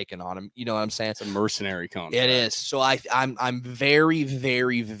clock is ticking on them. You know what I'm saying? It's a mercenary contract. It is. So I'm very,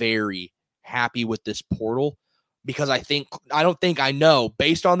 very, very happy with this portal, because I know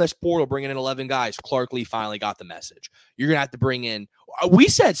based on this portal bringing in 11 guys, Clark Lee finally got the message. You're going to have to bring in, we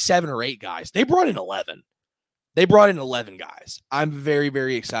said 7 or 8 guys. They brought in 11. They brought in 11 guys. I'm very,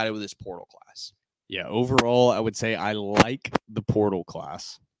 very excited with this portal class. Yeah, overall, I would say I like the portal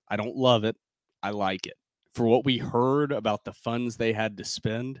class. I don't love it. I like it. For what we heard about the funds they had to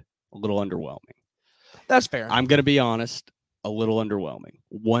spend, a little underwhelming. That's fair. I'm going to be honest, a little underwhelming.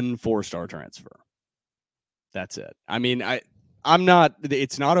 1 4-star transfer. That's it. I mean,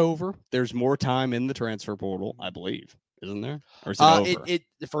 it's not over. There's more time in the transfer portal, I believe. Isn't there? Or is it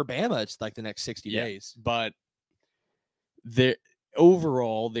over? For Bama, it's like the next 60 days. But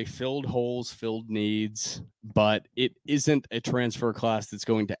overall, they filled holes, filled needs, but it isn't a transfer class that's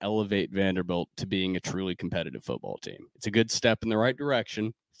going to elevate Vanderbilt to being a truly competitive football team. It's a good step in the right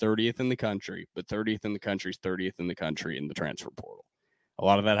direction, 30th in the country, but 30th in the country is 30th in the country in the transfer portal. A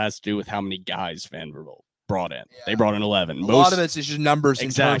lot of that has to do with how many guys Vanderbilt brought in. Yeah. They brought in 11. A lot of it's just numbers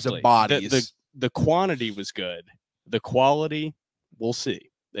in terms of bodies. The quantity was good. The quality, we'll see.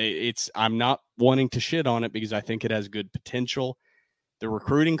 I'm not wanting to shit on it because I think it has good potential. The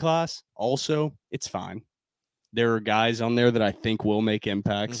recruiting class, also, it's fine. There are guys on there that I think will make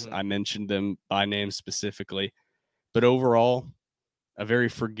impacts. Mhm. I mentioned them by name specifically, but overall, a very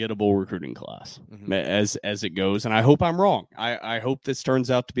forgettable recruiting class Mhm. as it goes. And I hope I'm wrong. I hope this turns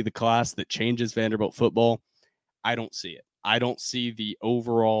out to be the class that changes Vanderbilt football. I don't see it. I don't see the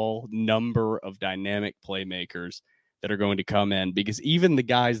overall number of dynamic playmakers that are going to come in, because even the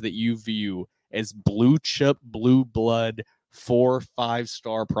guys that you view as blue chip, blue blood,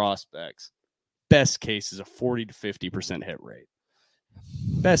 4-5-star prospects, best case is a 40 to 50% hit rate.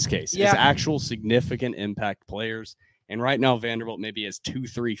 Best case is Yeah. actual significant impact players. And right now, Vanderbilt maybe has 2,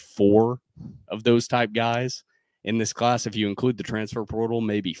 3, 4 of those type guys in this class. If you include the transfer portal,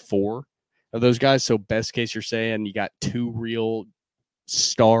 maybe 4 of those guys. So best case, you're saying you got 2 real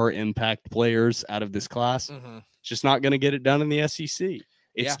star impact players out of this class. Mhm. It's just not going to get it done in the SEC.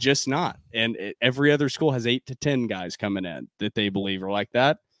 It's Yeah. just not. And every other school has 8 to 10 guys coming in that they believe are like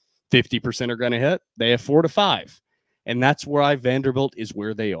that. 50% are going to hit. They have 4 to 5. And that's why Vanderbilt is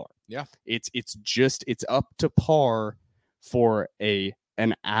where they are. Yeah. It's up to par for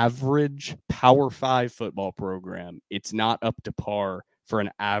an average Power 5 football program. It's not up to par for an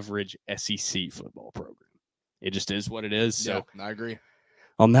average SEC football program. It just is what it is. So Yeah, I agree.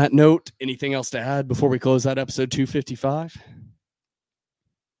 on that note, anything else to add before we close out episode 255?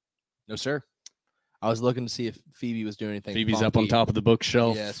 No, sir. I was looking to see if Phoebe was doing anything. Phoebe's up on funky. top of the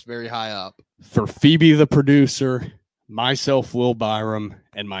bookshelf. Yes, very high up. For Phoebe, the producer, myself, Will Byram,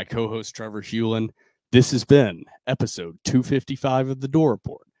 and my co-host, Trevor Hewlin, this has been episode 255 of The Door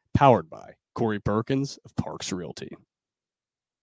Report, powered by Corey Perkins of Parks Realty.